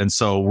 And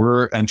so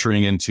we're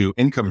entering into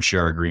income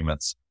share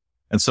agreements.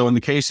 And so in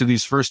the case of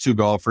these first 2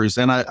 golfers,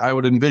 and I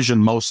would envision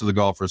most of the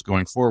golfers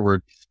going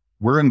forward,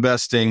 we're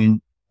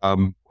investing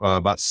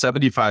about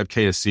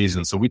 $75K a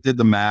season. So we did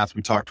the math.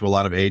 We talked to a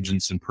lot of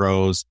agents and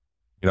pros.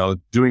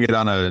 Doing it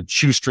on a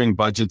shoestring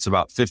budget's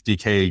about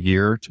 $50K a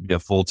year to be a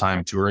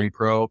full-time touring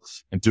pro,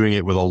 and doing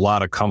it with a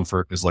lot of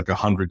comfort is like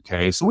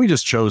 $100K. So we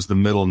just chose the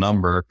middle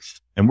number,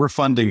 and we're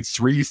funding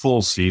 3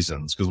 full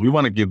seasons because we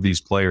want to give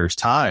these players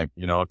time.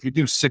 If you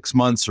do 6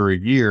 months or a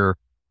year,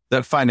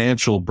 that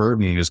financial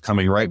burden is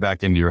coming right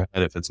back into your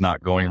head if it's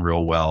not going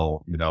real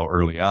well,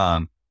 early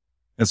on.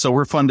 And so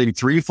we're funding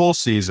 3 full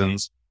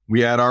seasons.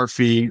 We add our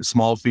fee,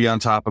 small fee on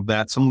top of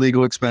that, some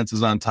legal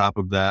expenses on top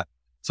of that.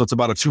 So it's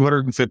about a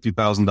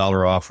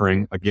 $250,000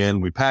 offering.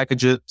 Again, we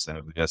package it, send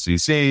it to the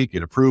SEC,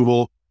 get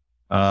approval.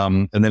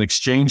 And then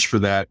exchange for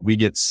that, we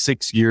get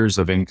 6 years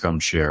of income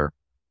share.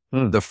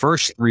 The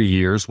first 3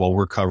 years, while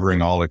we're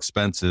covering all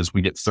expenses,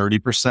 we get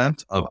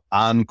 30% of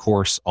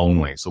on-course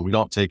only. So we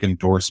don't take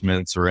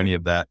endorsements or any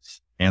of that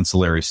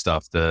ancillary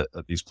stuff that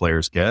these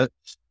players get.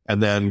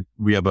 And then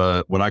we have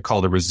what I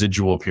call the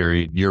residual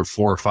period, year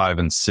 4, 5,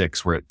 and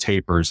 6, where it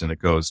tapers and it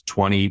goes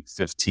 20,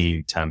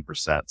 15,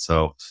 10%.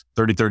 So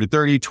 30, 30,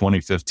 30,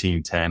 20,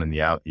 15, 10 in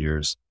the out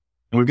years.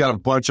 And we've got a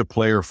bunch of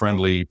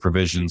player-friendly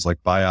provisions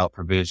like buyout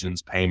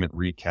provisions, payment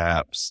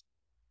recaps.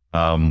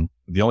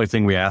 The only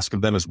thing we ask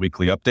of them is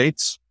weekly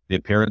updates. The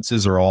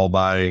appearances are all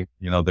by,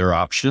 their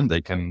option.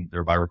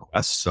 They're by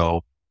request.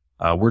 So,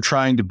 we're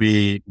trying to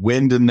be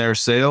wind in their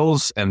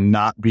sails and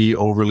not be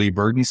overly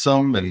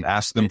burdensome and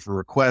ask them for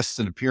requests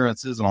and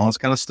appearances and all this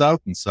kind of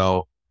stuff. And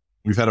so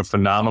we've had a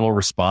phenomenal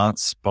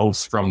response,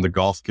 both from the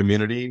golf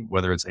community,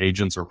 whether it's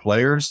agents or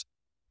players.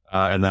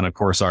 And then of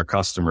course our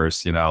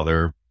customers,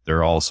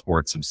 they're all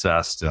sports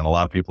obsessed, and a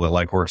lot of people that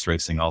like horse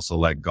racing also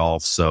like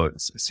golf. So it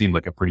seemed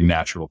like a pretty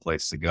natural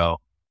place to go.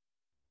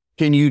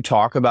 Can you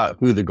talk about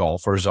who the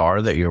golfers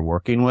are that you're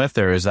working with,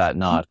 or is that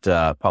not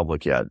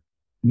public yet?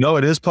 No,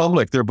 it is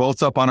public. They're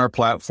both up on our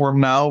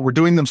platform now. We're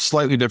doing them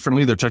slightly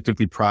differently. They're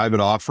technically private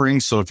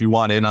offerings. So if you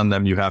want in on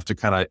them, you have to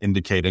kind of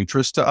indicate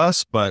interest to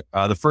us. But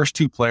the first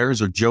 2 players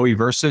are Joey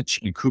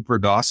Versich and Cooper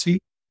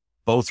Dawsey,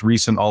 both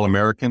recent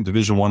All-American,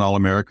 Division I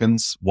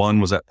All-Americans. One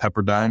was at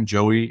Pepperdine,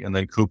 Joey, and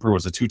then Cooper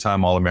was a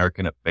 2-time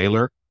All-American at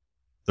Baylor.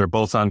 They're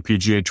both on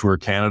PGA Tour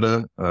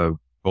Canada,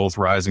 both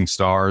rising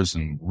stars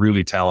and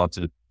really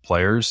talented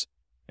players.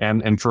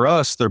 And for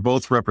us, they're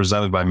both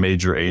represented by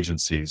major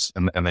agencies,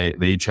 and they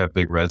each have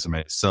big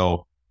resumes.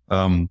 So,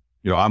 I'm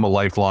a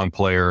lifelong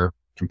player,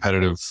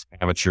 competitive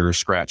amateur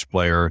scratch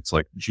player. It's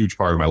like a huge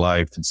part of my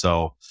life. And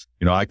so,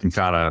 I can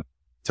kind of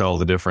tell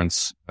the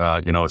difference,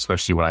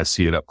 especially when I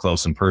see it up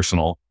close and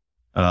personal.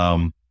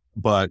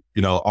 But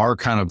our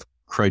kind of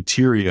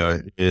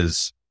criteria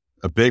is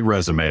a big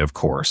resume, of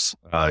course.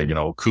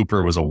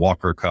 Cooper was a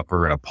Walker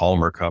Cupper and a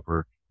Palmer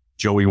Cupper.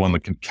 Joey won the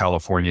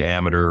California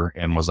Amateur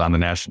and was on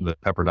the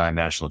Pepperdine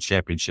National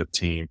Championship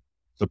team.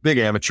 So big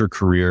amateur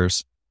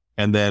careers.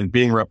 And then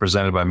being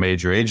represented by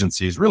major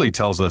agencies really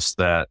tells us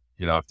that,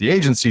 if the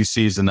agency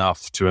sees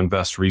enough to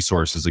invest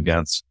resources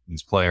against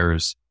these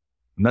players,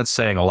 and that's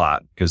saying a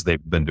lot because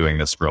they've been doing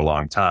this for a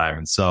long time.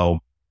 And so,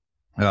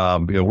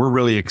 we're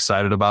really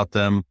excited about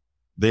them.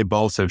 They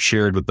both have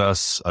shared with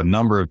us a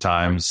number of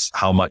times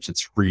how much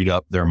it's freed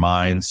up their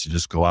minds to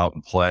just go out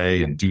and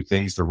play and do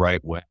things the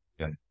right way.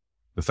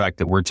 The fact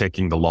that we're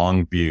taking the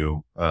long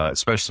view,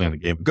 especially in the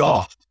game of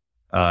golf,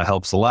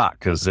 helps a lot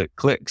because it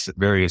clicks at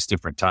various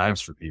different times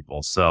for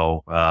people.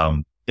 So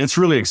it's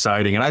really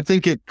exciting. And I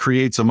think it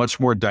creates a much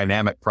more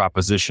dynamic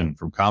proposition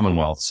from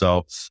Commonwealth.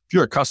 So if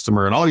you're a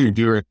customer and all you're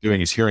doing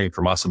is hearing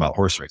from us about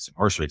horse racing,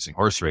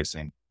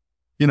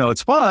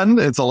 it's fun.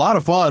 It's a lot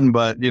of fun.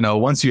 But,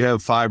 once you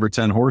have 5 or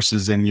 10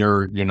 horses in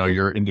your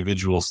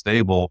individual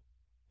stable,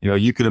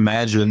 you could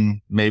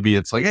imagine maybe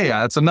it's like, hey,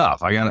 that's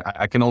enough.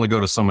 I can only go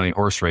to so many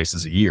horse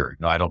races a year.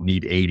 I don't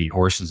need 80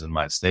 horses in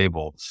my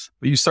stable.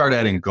 But you start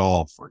adding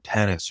golf or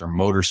tennis or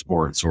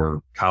motorsports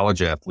or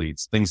college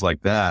athletes, things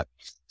like that.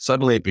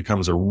 Suddenly it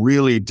becomes a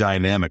really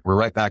dynamic. We're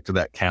right back to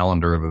that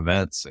calendar of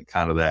events and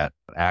kind of that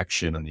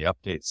action and the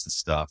updates and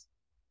stuff.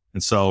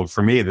 And so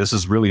for me, this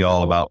is really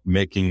all about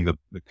making the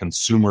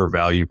consumer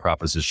value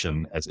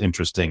proposition as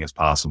interesting as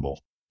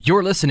possible.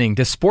 You're listening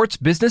to Sports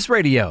Business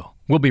Radio.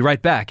 We'll be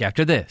right back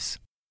after this.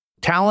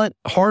 Talent,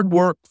 hard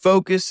work,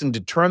 focus, and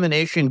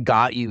determination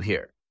got you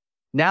here.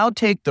 Now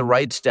take the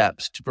right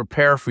steps to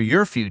prepare for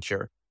your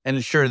future and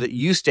ensure that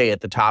you stay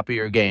at the top of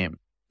your game,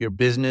 your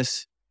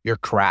business, your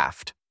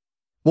craft.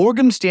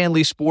 Morgan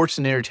Stanley Sports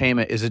and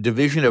Entertainment is a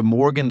division of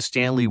Morgan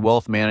Stanley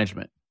Wealth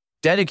Management,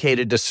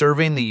 dedicated to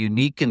serving the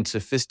unique and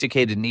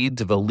sophisticated needs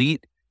of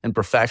elite and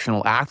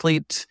professional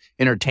athletes,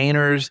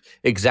 entertainers,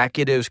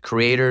 executives,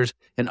 creators,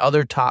 and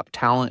other top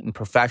talent and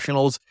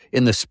professionals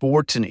in the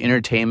sports and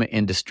entertainment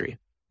industry.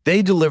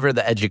 They deliver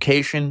the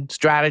education,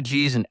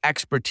 strategies, and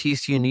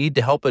expertise you need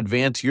to help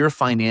advance your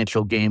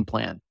financial game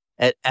plan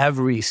at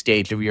every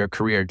stage of your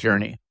career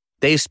journey.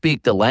 They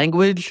speak the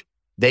language.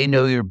 They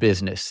know your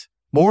business.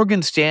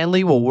 Morgan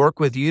Stanley will work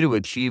with you to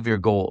achieve your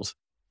goals.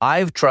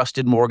 I've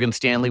trusted Morgan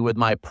Stanley with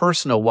my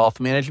personal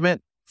wealth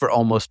management for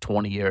almost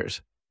 20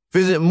 years.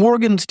 Visit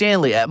Morgan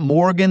Stanley at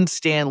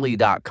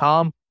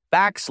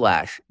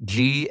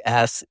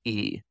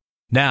morganstanley.com/GSE.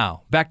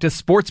 Now, back to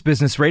Sports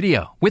Business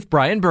Radio with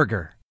Brian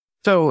Berger.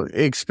 So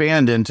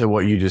expand into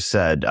what you just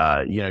said.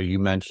 You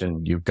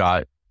mentioned you've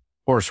got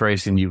horse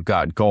racing, you've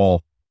got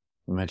golf,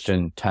 you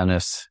mentioned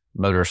tennis,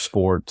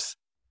 motorsports,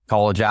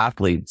 college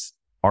athletes.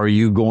 Are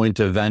you going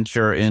to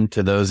venture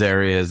into those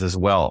areas as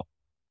well?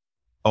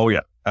 Oh,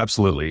 yeah,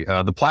 absolutely.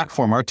 The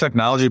platform, our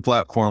technology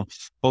platform,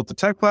 both the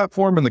tech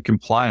platform and the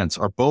compliance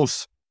are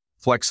both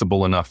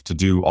flexible enough to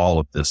do all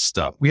of this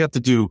stuff. We have to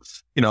do,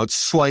 it's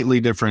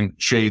slightly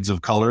different shades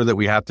of color that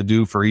we have to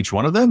do for each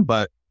one of them,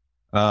 but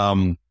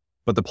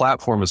the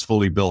platform is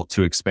fully built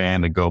to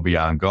expand and go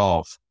beyond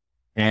golf.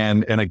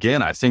 And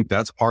again, I think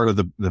that's part of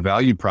the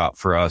value prop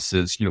for us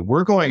is,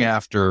 we're going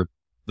after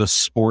the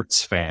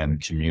sports fan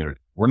community.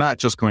 We're not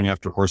just going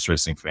after horse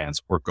racing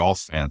fans or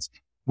golf fans.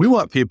 We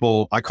want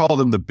people, I call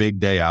them the big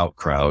day out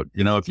crowd.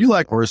 You know, if you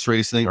like horse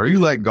racing or you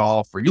like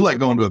golf or you like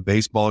going to a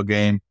baseball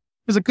game,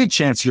 there's a good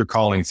chance you're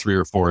calling 3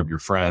 or 4 of your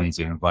friends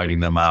and inviting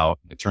them out.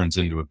 It turns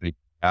into a big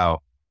day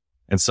out.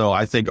 And so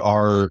I think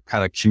our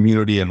kind of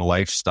community and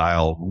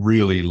lifestyle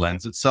really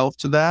lends itself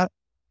to that.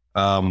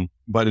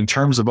 But in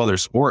terms of other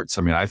sports,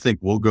 I mean, I think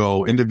we'll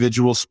go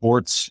individual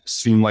sports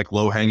seem like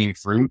low hanging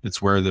fruit.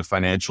 It's where the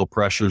financial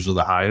pressures are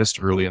the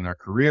highest early in their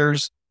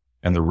careers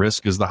and the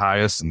risk is the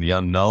highest and the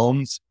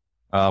unknowns.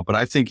 But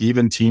I think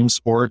even team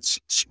sports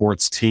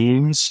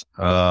teams,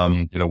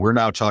 we're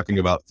now talking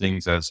about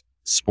things as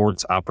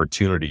sports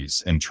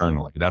opportunities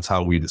internally. That's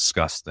how we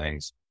discuss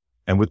things.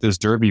 And with this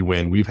Derby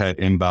win, we've had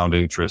inbound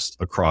interest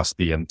across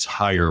the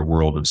entire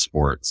world of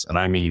sports. And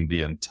I mean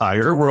the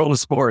entire world of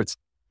sports,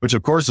 which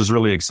of course is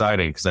really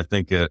exciting because I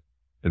think it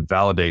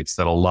validates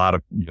that a lot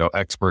of,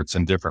 experts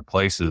in different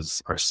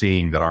places are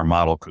seeing that our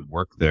model could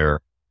work there.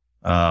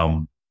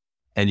 And,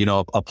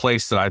 a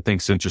place that I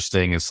think is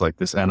interesting is like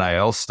this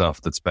NIL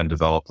stuff that's been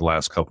developed the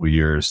last couple of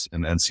years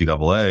in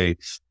NCAA.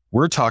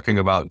 We're talking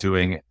about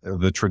doing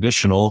the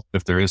traditional,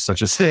 if there is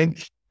such a thing,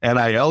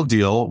 NIL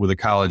deal with a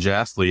college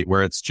athlete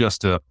where it's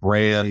just a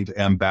brand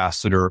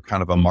ambassador,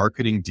 kind of a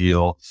marketing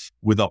deal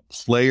with a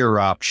player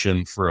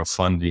option for a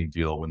funding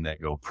deal when they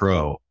go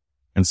pro.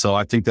 And so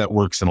I think that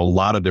works in a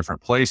lot of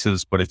different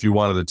places. But if you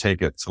wanted to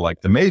take it to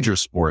like the major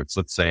sports,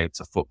 let's say it's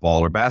a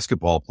football or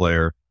basketball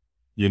player,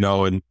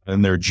 in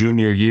their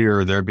junior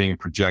year, they're being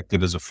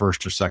projected as a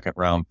first or second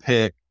round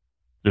pick.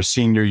 Their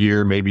senior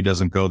year maybe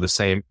doesn't go the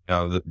same,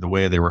 the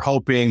way they were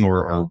hoping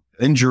or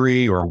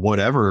injury or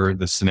whatever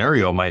the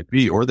scenario might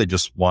be, or they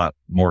just want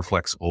more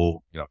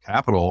flexible,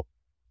 capital.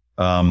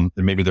 And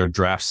maybe their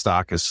draft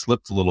stock has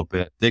slipped a little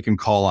bit. They can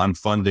call on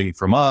funding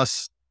from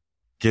us,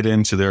 get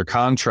into their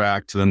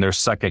contract. Then their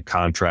second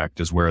contract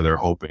is where they're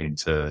hoping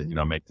to,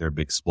 make their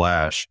big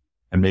splash.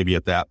 And maybe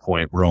at that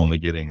point, we're only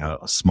getting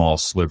a small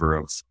sliver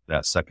of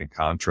that second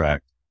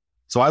contract.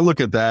 So I look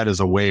at that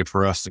as a way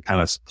for us to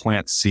kind of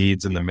plant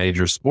seeds in the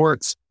major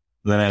sports.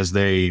 Then as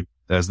they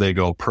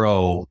go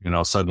pro,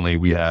 suddenly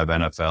we have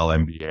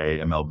NFL,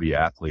 NBA, MLB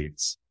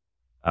athletes.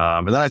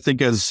 And then I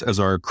think as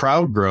our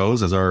crowd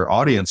grows, as our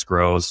audience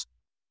grows,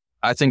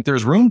 I think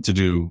there's room to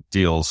do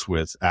deals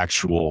with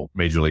actual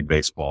Major League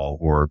Baseball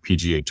or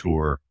PGA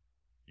Tour.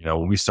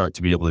 When we start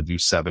to be able to do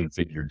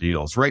 7-figure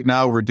deals. Right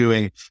now we're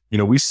doing,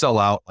 we sell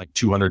out like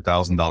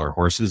 $200,000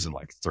 horses in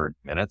like 30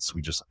 minutes.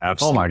 We just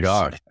absolutely. Oh my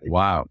God.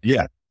 Wow.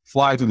 Yeah.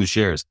 Fly through the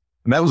shares.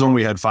 And that was when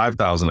we had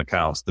 5,000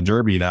 accounts. The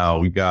Derby now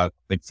we've got,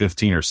 I think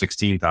 15 or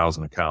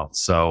 16,000 accounts.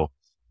 So,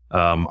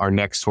 our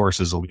next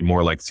horses will be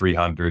more like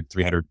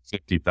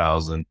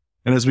 350,000.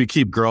 And as we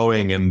keep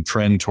growing and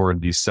trend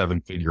toward these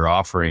 7-figure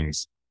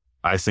offerings,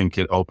 I think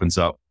it opens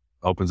us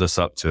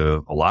up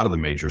to a lot of the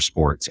major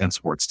sports and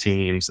sports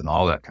teams and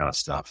all that kind of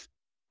stuff.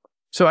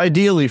 So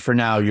ideally for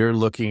now, you're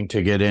looking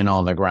to get in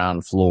on the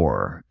ground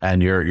floor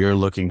and you're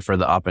looking for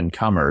the up and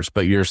comers,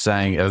 but you're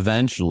saying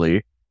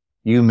eventually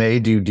you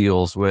may do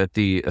deals with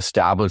the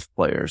established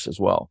players as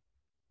well.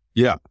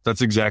 Yeah,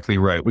 that's exactly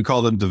right. We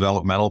call them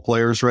developmental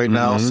players right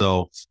now.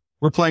 So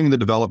we're playing the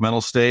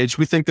developmental stage.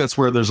 We think that's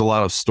where there's a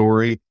lot of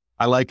story.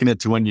 I liken it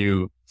to when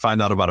you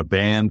find out about a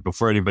band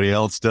before anybody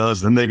else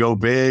does, then they go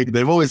big.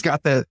 They've always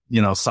got that,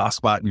 soft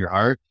spot in your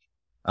heart.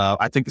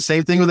 I think the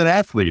same thing with an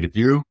athlete. If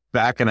you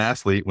back an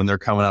athlete when they're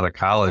coming out of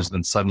college,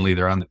 then suddenly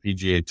they're on the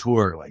PGA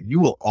Tour, like you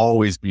will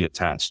always be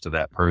attached to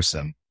that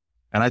person.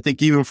 And I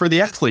think even for the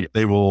athlete,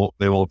 they will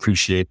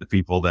appreciate the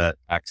people that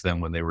backed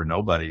them when they were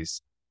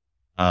nobodies.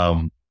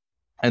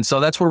 And so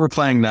that's where we're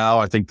playing now.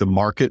 I think the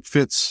market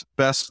fits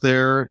best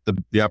there.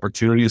 The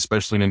opportunity,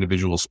 especially in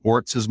individual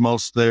sports, is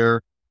most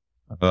there.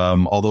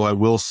 Although I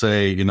will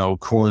say,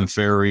 Corn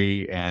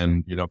Ferry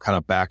and, kind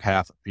of back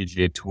half of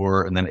PGA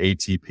Tour and then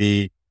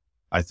ATP,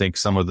 I think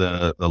some of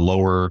the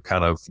lower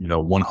kind of,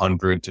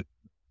 100 to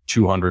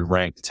 200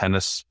 ranked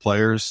tennis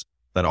players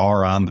that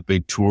are on the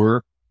big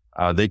tour,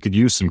 they could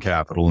use some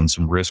capital and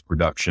some risk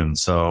reduction.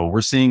 So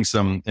we're seeing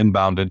some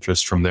inbound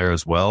interest from there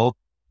as well.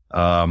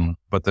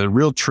 But the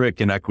real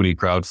trick in equity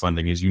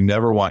crowdfunding is you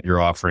never want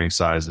your offering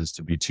sizes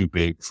to be too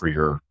big for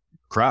your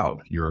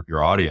crowd,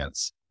 your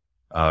audience.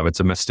 It's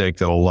a mistake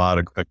that a lot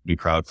of equity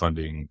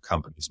crowdfunding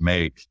companies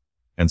make.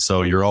 And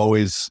so you're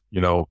always,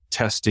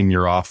 testing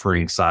your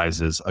offering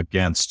sizes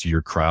against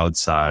your crowd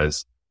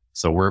size.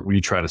 So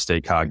we try to stay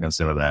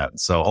cognizant of that.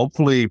 So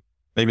hopefully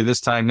maybe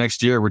this time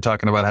next year, we're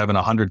talking about having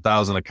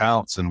 100,000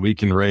 accounts and we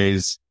can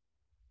raise,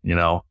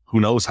 who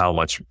knows how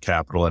much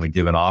capital in a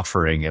given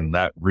offering. And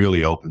that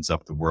really opens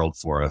up the world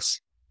for us.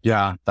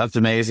 Yeah, that's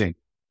amazing.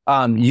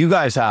 You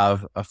guys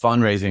have a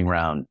fundraising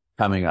round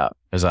coming up,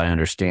 as I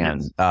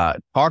understand. Yes.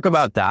 Talk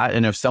about that.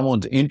 And if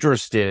someone's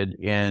interested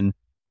in,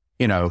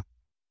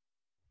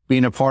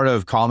 being a part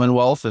of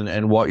Commonwealth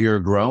and what you're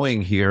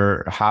growing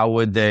here, how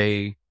would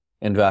they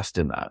invest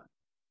in that?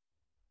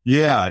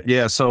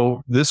 Yeah.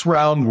 So this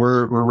round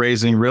we're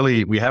raising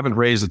we haven't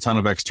raised a ton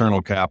of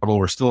external capital.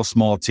 We're still a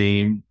small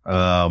team.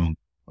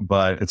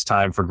 but it's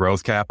time for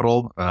growth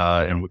capital.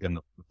 And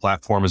the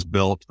platform is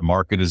built. The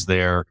market is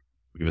there.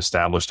 We've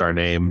established our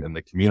name in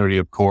the community,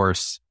 of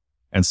course.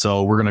 And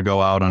so we're going to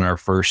go out on our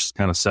first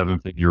kind of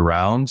 7-figure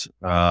round.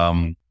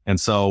 And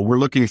so we're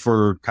looking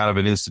for kind of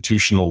an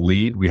institutional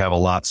lead. We have a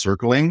lot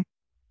circling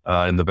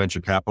in the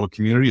venture capital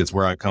community. It's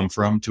where I come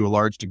from to a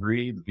large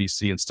degree, the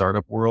VC and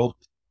startup world.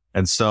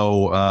 And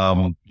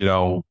so,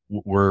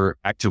 we're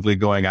actively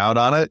going out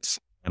on it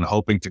and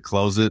hoping to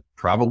close it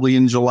probably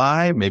in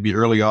July, maybe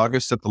early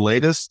August at the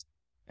latest.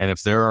 And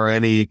if there are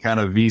any kind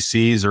of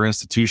VCs or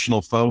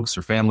institutional folks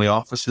or family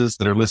offices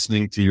that are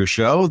listening to your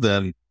show,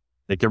 then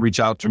they can reach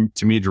out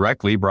to me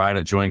directly, Brian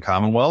at Join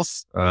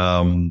Commonwealth.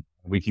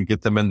 We can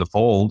get them in the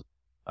fold.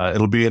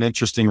 It'll be an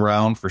interesting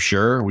round for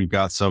sure. We've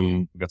got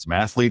some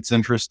athletes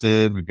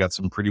interested. We've got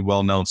some pretty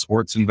well-known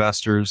sports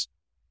investors.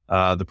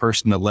 The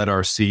person that led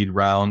our seed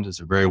round is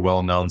a very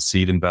well-known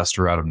seed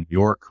investor out of New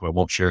York, who I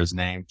won't share his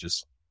name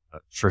just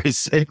for his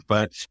sake,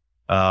 but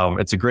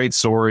it's a great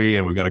story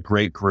and we've got a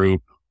great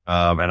group.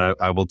 And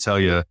I will tell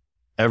you,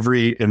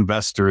 every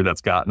investor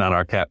that's gotten on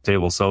our cap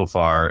table so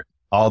far,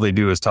 all they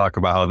do is talk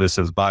about how this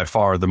is by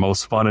far the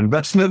most fun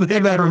investment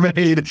they've ever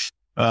made,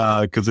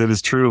 because it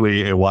is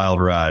truly a wild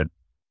ride.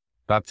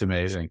 That's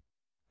amazing.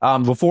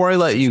 Before I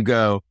let you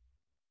go,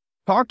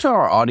 talk to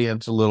our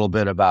audience a little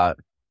bit about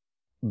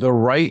the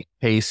right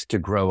pace to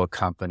grow a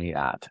company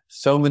at.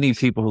 So many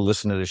people who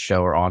listen to this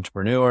show are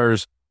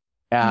entrepreneurs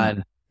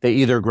and they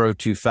either grow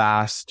too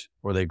fast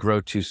or they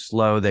grow too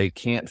slow. They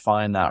can't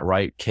find that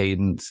right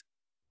cadence.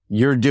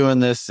 You're doing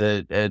this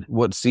at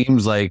what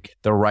seems like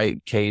the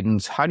right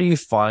cadence. How do you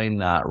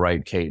find that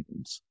right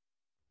cadence?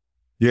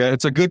 Yeah,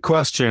 it's a good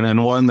question,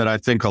 and one that I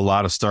think a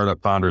lot of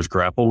startup founders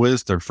grapple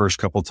with their first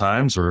couple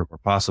times or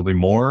possibly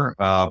more.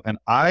 And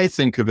I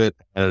think of it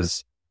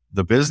as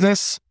the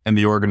business and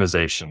the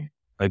organization.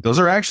 Like, those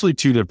are actually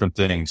two different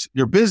things.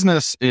 Your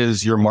business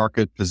is your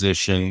market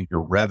position,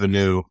 your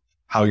revenue,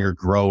 how you're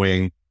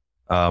growing,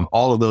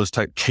 all of those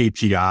type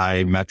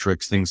KPI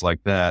metrics, things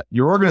like that.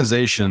 Your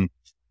organization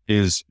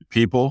is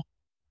people,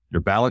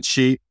 your balance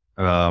sheet,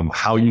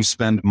 how you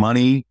spend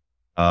money,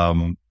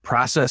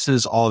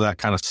 processes, all of that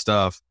kind of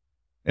stuff.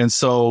 And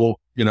so,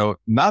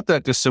 not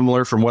that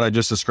dissimilar from what I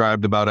just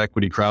described about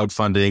equity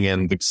crowdfunding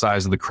and the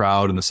size of the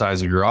crowd and the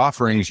size of your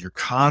offerings. You're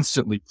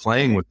constantly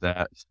playing with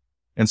that.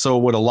 And so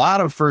what a lot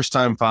of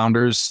first-time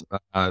founders,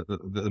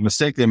 the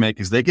mistake they make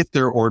is they get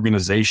their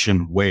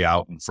organization way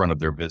out in front of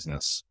their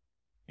business.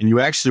 And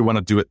you actually want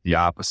to do it the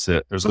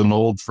opposite. There's an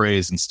old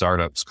phrase in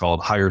startups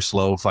called hire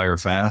slow, fire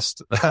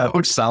fast,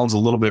 which sounds a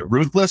little bit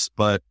ruthless,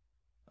 but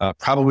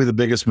probably the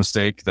biggest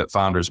mistake that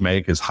founders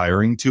make is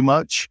hiring too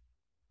much.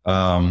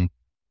 And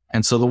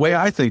so the way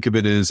I think of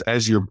it is,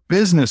 as your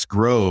business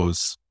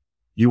grows,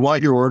 you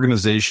want your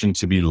organization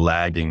to be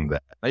lagging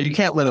that. Now, you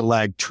can't let it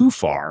lag too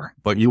far,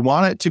 but you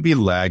want it to be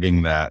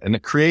lagging that. And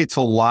it creates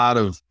a lot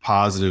of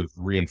positive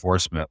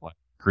reinforcement, like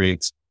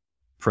creates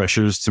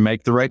pressures to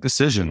make the right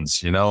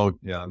decisions. In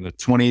the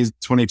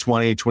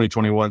 2020,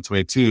 2021,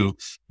 22, you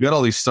got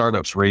all these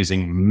startups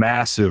raising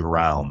massive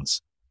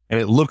rounds. And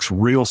it looks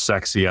real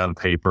sexy on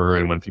paper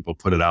and when people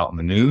put it out in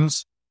the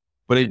news,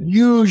 but it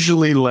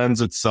usually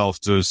lends itself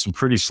to some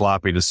pretty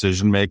sloppy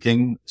decision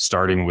making,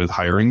 starting with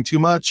hiring too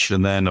much.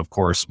 And then, of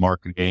course,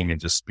 marketing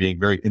and just being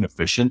very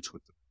inefficient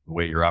with the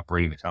way you're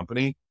operating the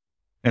company.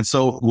 And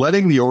so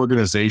letting the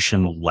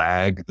organization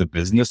lag the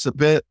business a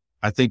bit,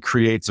 I think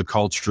creates a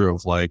culture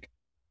of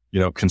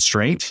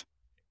constraint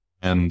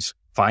and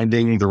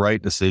finding the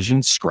right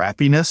decisions,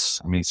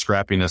 scrappiness. I mean,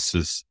 scrappiness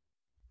is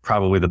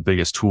probably the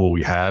biggest tool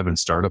we have in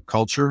startup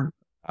culture,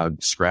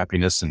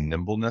 scrappiness and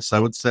nimbleness, I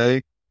would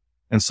say.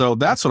 And so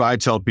that's what I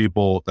tell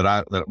people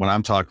that when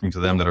I'm talking to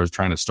them that are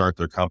trying to start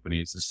their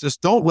companies, it's just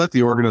don't let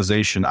the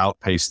organization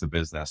outpace the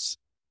business.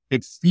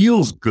 It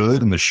feels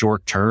good in the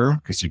short term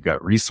because you've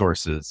got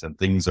resources and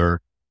things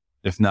are,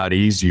 if not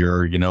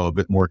easier, a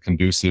bit more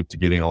conducive to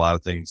getting a lot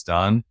of things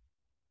done.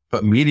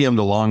 But medium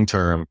to long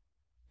term,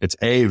 it's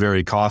A,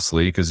 very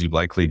costly because you've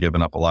likely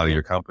given up a lot of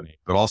your company,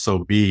 but also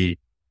B,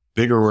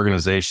 bigger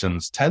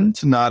organizations tend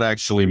to not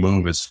actually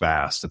move as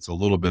fast. It's a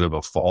little bit of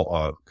a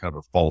kind of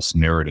a false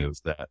narrative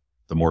that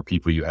the more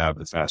people you have,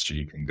 the faster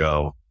you can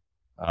go.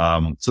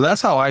 So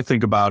that's how I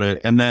think about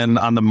it. And then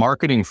on the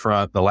marketing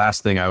front, the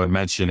last thing I would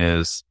mention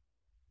is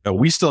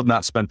we still have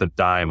not spent a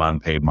dime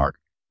on paid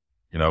marketing.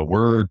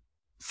 We're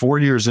 4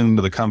 years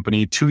into the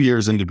company, 2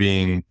 years into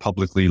being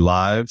publicly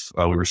live.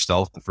 We were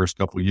stealth the first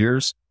couple of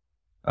years.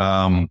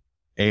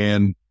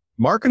 And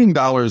marketing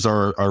dollars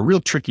are a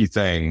real tricky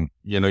thing.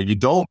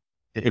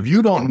 If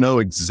you don't know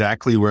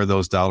exactly where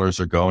those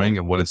dollars are going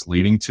and what it's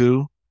leading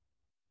to,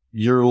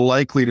 you're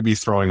likely to be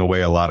throwing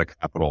away a lot of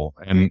capital.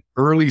 And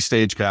early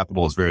stage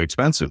capital is very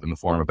expensive in the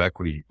form of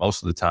equity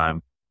most of the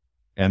time.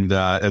 And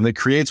it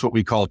creates what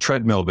we call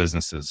treadmill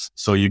businesses.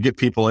 So you get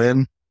people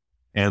in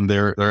and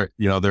they're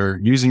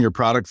using your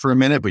product for a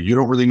minute, but you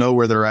don't really know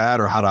where they're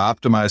at or how to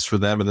optimize for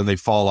them. And then they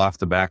fall off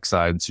the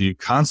backside. So you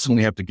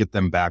constantly have to get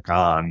them back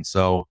on.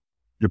 So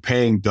you're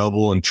paying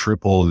double and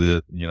triple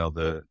the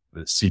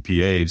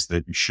CPAs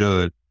that you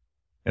should.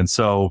 And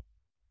so,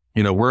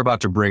 we're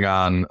about to bring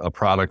on a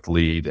product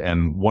lead,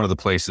 and one of the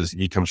places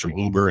he comes from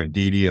Uber and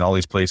Didi and all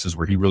these places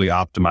where he really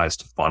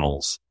optimized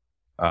funnels.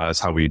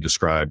 Is how we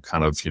describe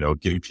kind of,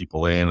 getting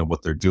people in and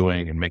what they're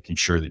doing and making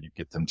sure that you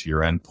get them to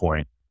your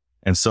endpoint.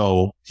 And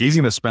so he's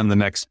going to spend the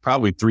next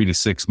probably 3 to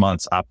 6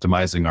 months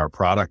optimizing our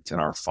product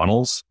and our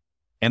funnels.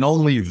 And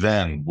only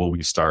then will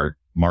we start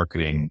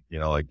marketing,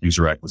 like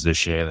user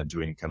acquisition and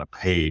doing kind of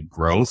paid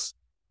growth.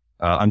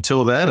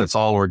 Until then, it's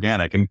all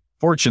organic. And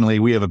fortunately,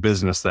 we have a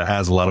business that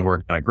has a lot of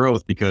organic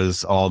growth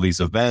because all these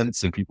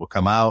events and people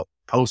come out,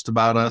 post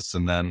about us.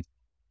 And then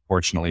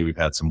fortunately, we've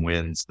had some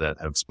wins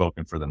that have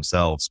spoken for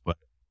themselves. But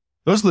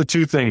those are the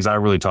two things I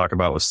really talk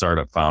about with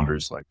startup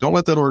founders. Like, don't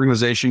let that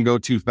organization go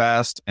too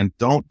fast, and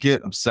don't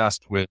get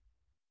obsessed with,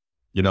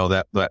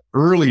 that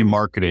early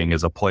marketing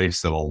is a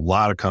place that a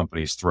lot of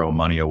companies throw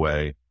money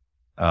away.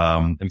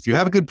 And if you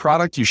have a good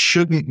product, you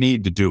shouldn't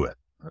need to do it.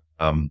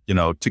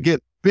 To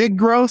get big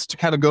growth, to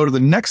kind of go to the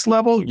next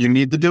level, you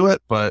need to do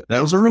it. But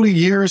those early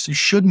years, you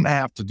shouldn't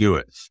have to do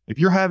it. If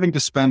you're having to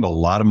spend a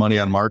lot of money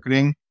on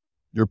marketing,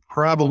 you're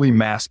probably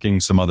masking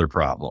some other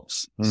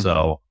problems. Mm-hmm.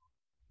 So,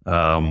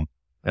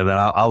 and then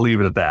I'll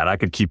leave it at that. I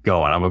could keep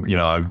going.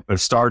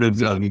 I've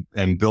started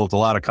and built a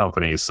lot of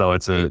companies, so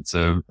it's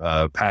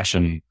a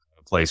passion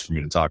place for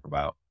me to talk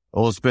about.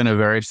 Well, it's been a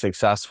very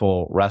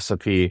successful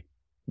recipe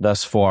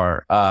thus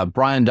far.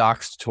 Brian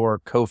Doxtator,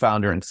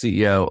 co-founder and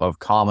CEO of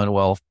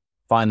Commonwealth.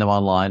 Find them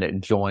online at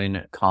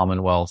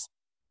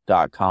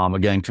joincommonwealth.com.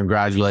 Again,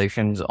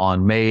 congratulations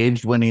on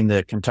Mage winning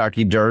the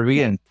Kentucky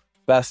Derby, and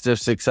best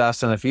of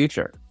success in the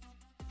future.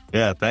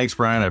 Yeah, thanks,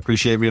 Brian. I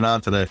appreciate being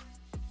on today.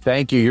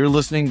 Thank you. You're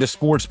listening to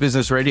Sports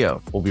Business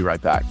Radio. We'll be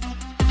right back.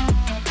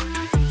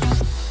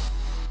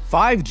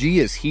 5G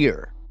is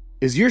here.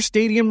 Is your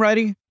stadium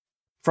ready?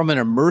 From an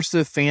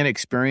immersive fan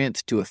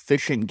experience to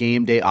efficient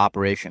game day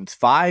operations,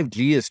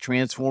 5G is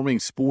transforming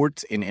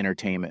sports and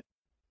entertainment.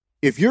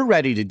 If you're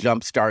ready to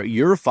jumpstart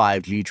your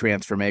 5G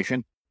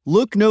transformation,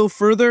 look no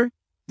further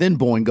than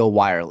Boingo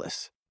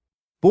Wireless.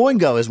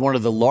 Boingo is one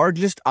of the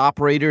largest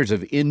operators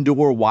of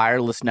indoor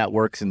wireless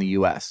networks in the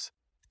U.S.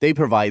 They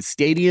provide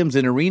stadiums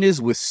and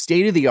arenas with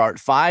state-of-the-art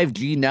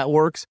 5G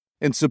networks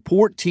and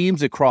support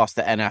teams across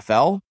the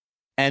NFL,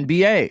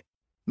 NBA,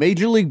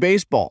 Major League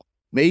Baseball,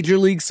 Major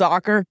League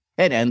Soccer,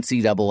 and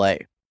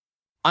NCAA.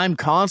 I'm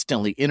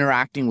constantly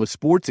interacting with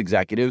sports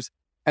executives,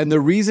 and the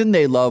reason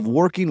they love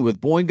working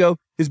with Boingo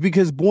is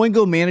because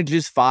Boingo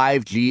manages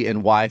 5G and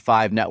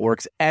Wi-Fi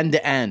networks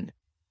end-to-end,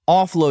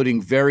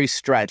 offloading very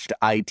stretched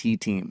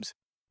IT teams.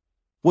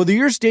 Whether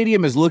your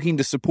stadium is looking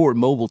to support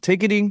mobile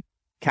ticketing,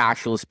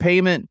 cashless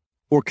payment,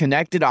 or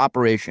connected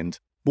operations,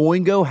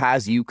 Boingo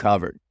has you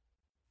covered.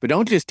 But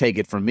don't just take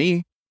it from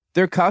me.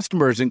 Their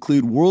customers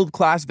include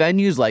world-class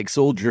venues like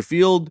Soldier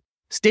Field,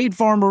 State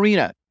Farm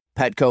Arena,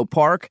 Petco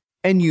Park,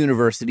 and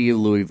University of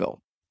Louisville.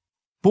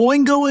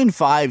 Boingo and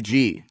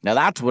 5G. Now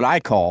that's what I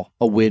call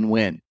a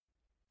win-win.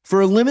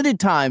 For a limited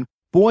time,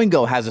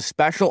 Boingo has a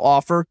special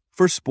offer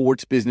for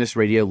Sports Business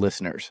Radio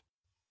listeners.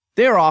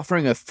 They're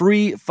offering a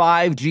free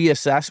 5G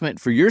assessment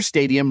for your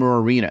stadium or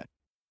arena.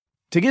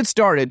 To get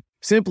started,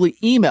 simply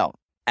email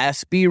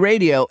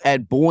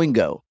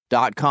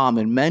sbradio@boingo.com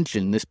and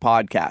mention this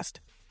podcast.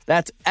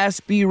 That's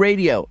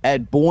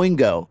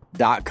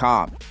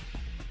sbradio@boingo.com.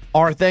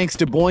 Our thanks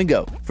to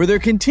Boingo for their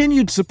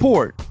continued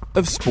support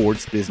of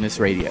Sports Business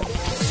Radio.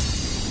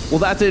 Well,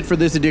 that's it for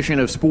this edition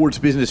of Sports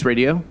Business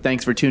Radio.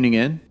 Thanks for tuning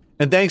in.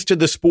 And thanks to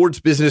the Sports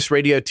Business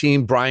Radio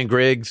team, Brian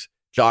Griggs,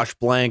 Josh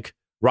Blank,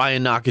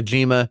 Ryan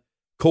Nakajima,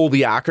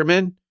 Colby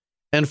Ackerman,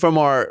 and from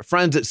our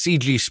friends at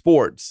CG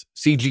Sports,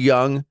 CG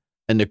Young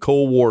and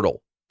Nicole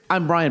Wardle.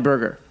 I'm Brian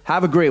Berger.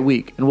 Have a great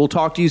week, and we'll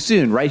talk to you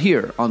soon right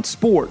here on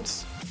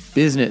Sports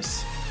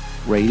Business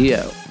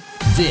Radio.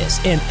 This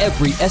and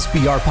every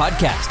SBR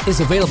podcast is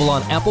available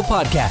on Apple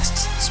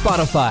Podcasts,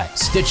 Spotify,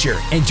 Stitcher,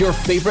 and your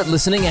favorite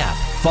listening app.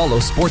 Follow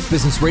Sports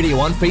Business Radio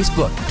on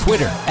Facebook,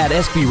 Twitter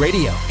 @SB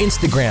Radio,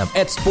 Instagram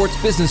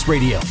 @Sports Business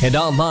Radio, and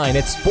online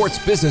at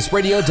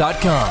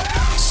sportsbusinessradio.com.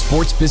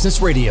 Sports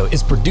Business Radio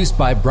is produced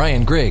by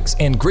Brian Griggs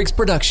and Griggs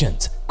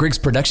Productions,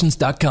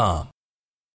 griggsproductions.com.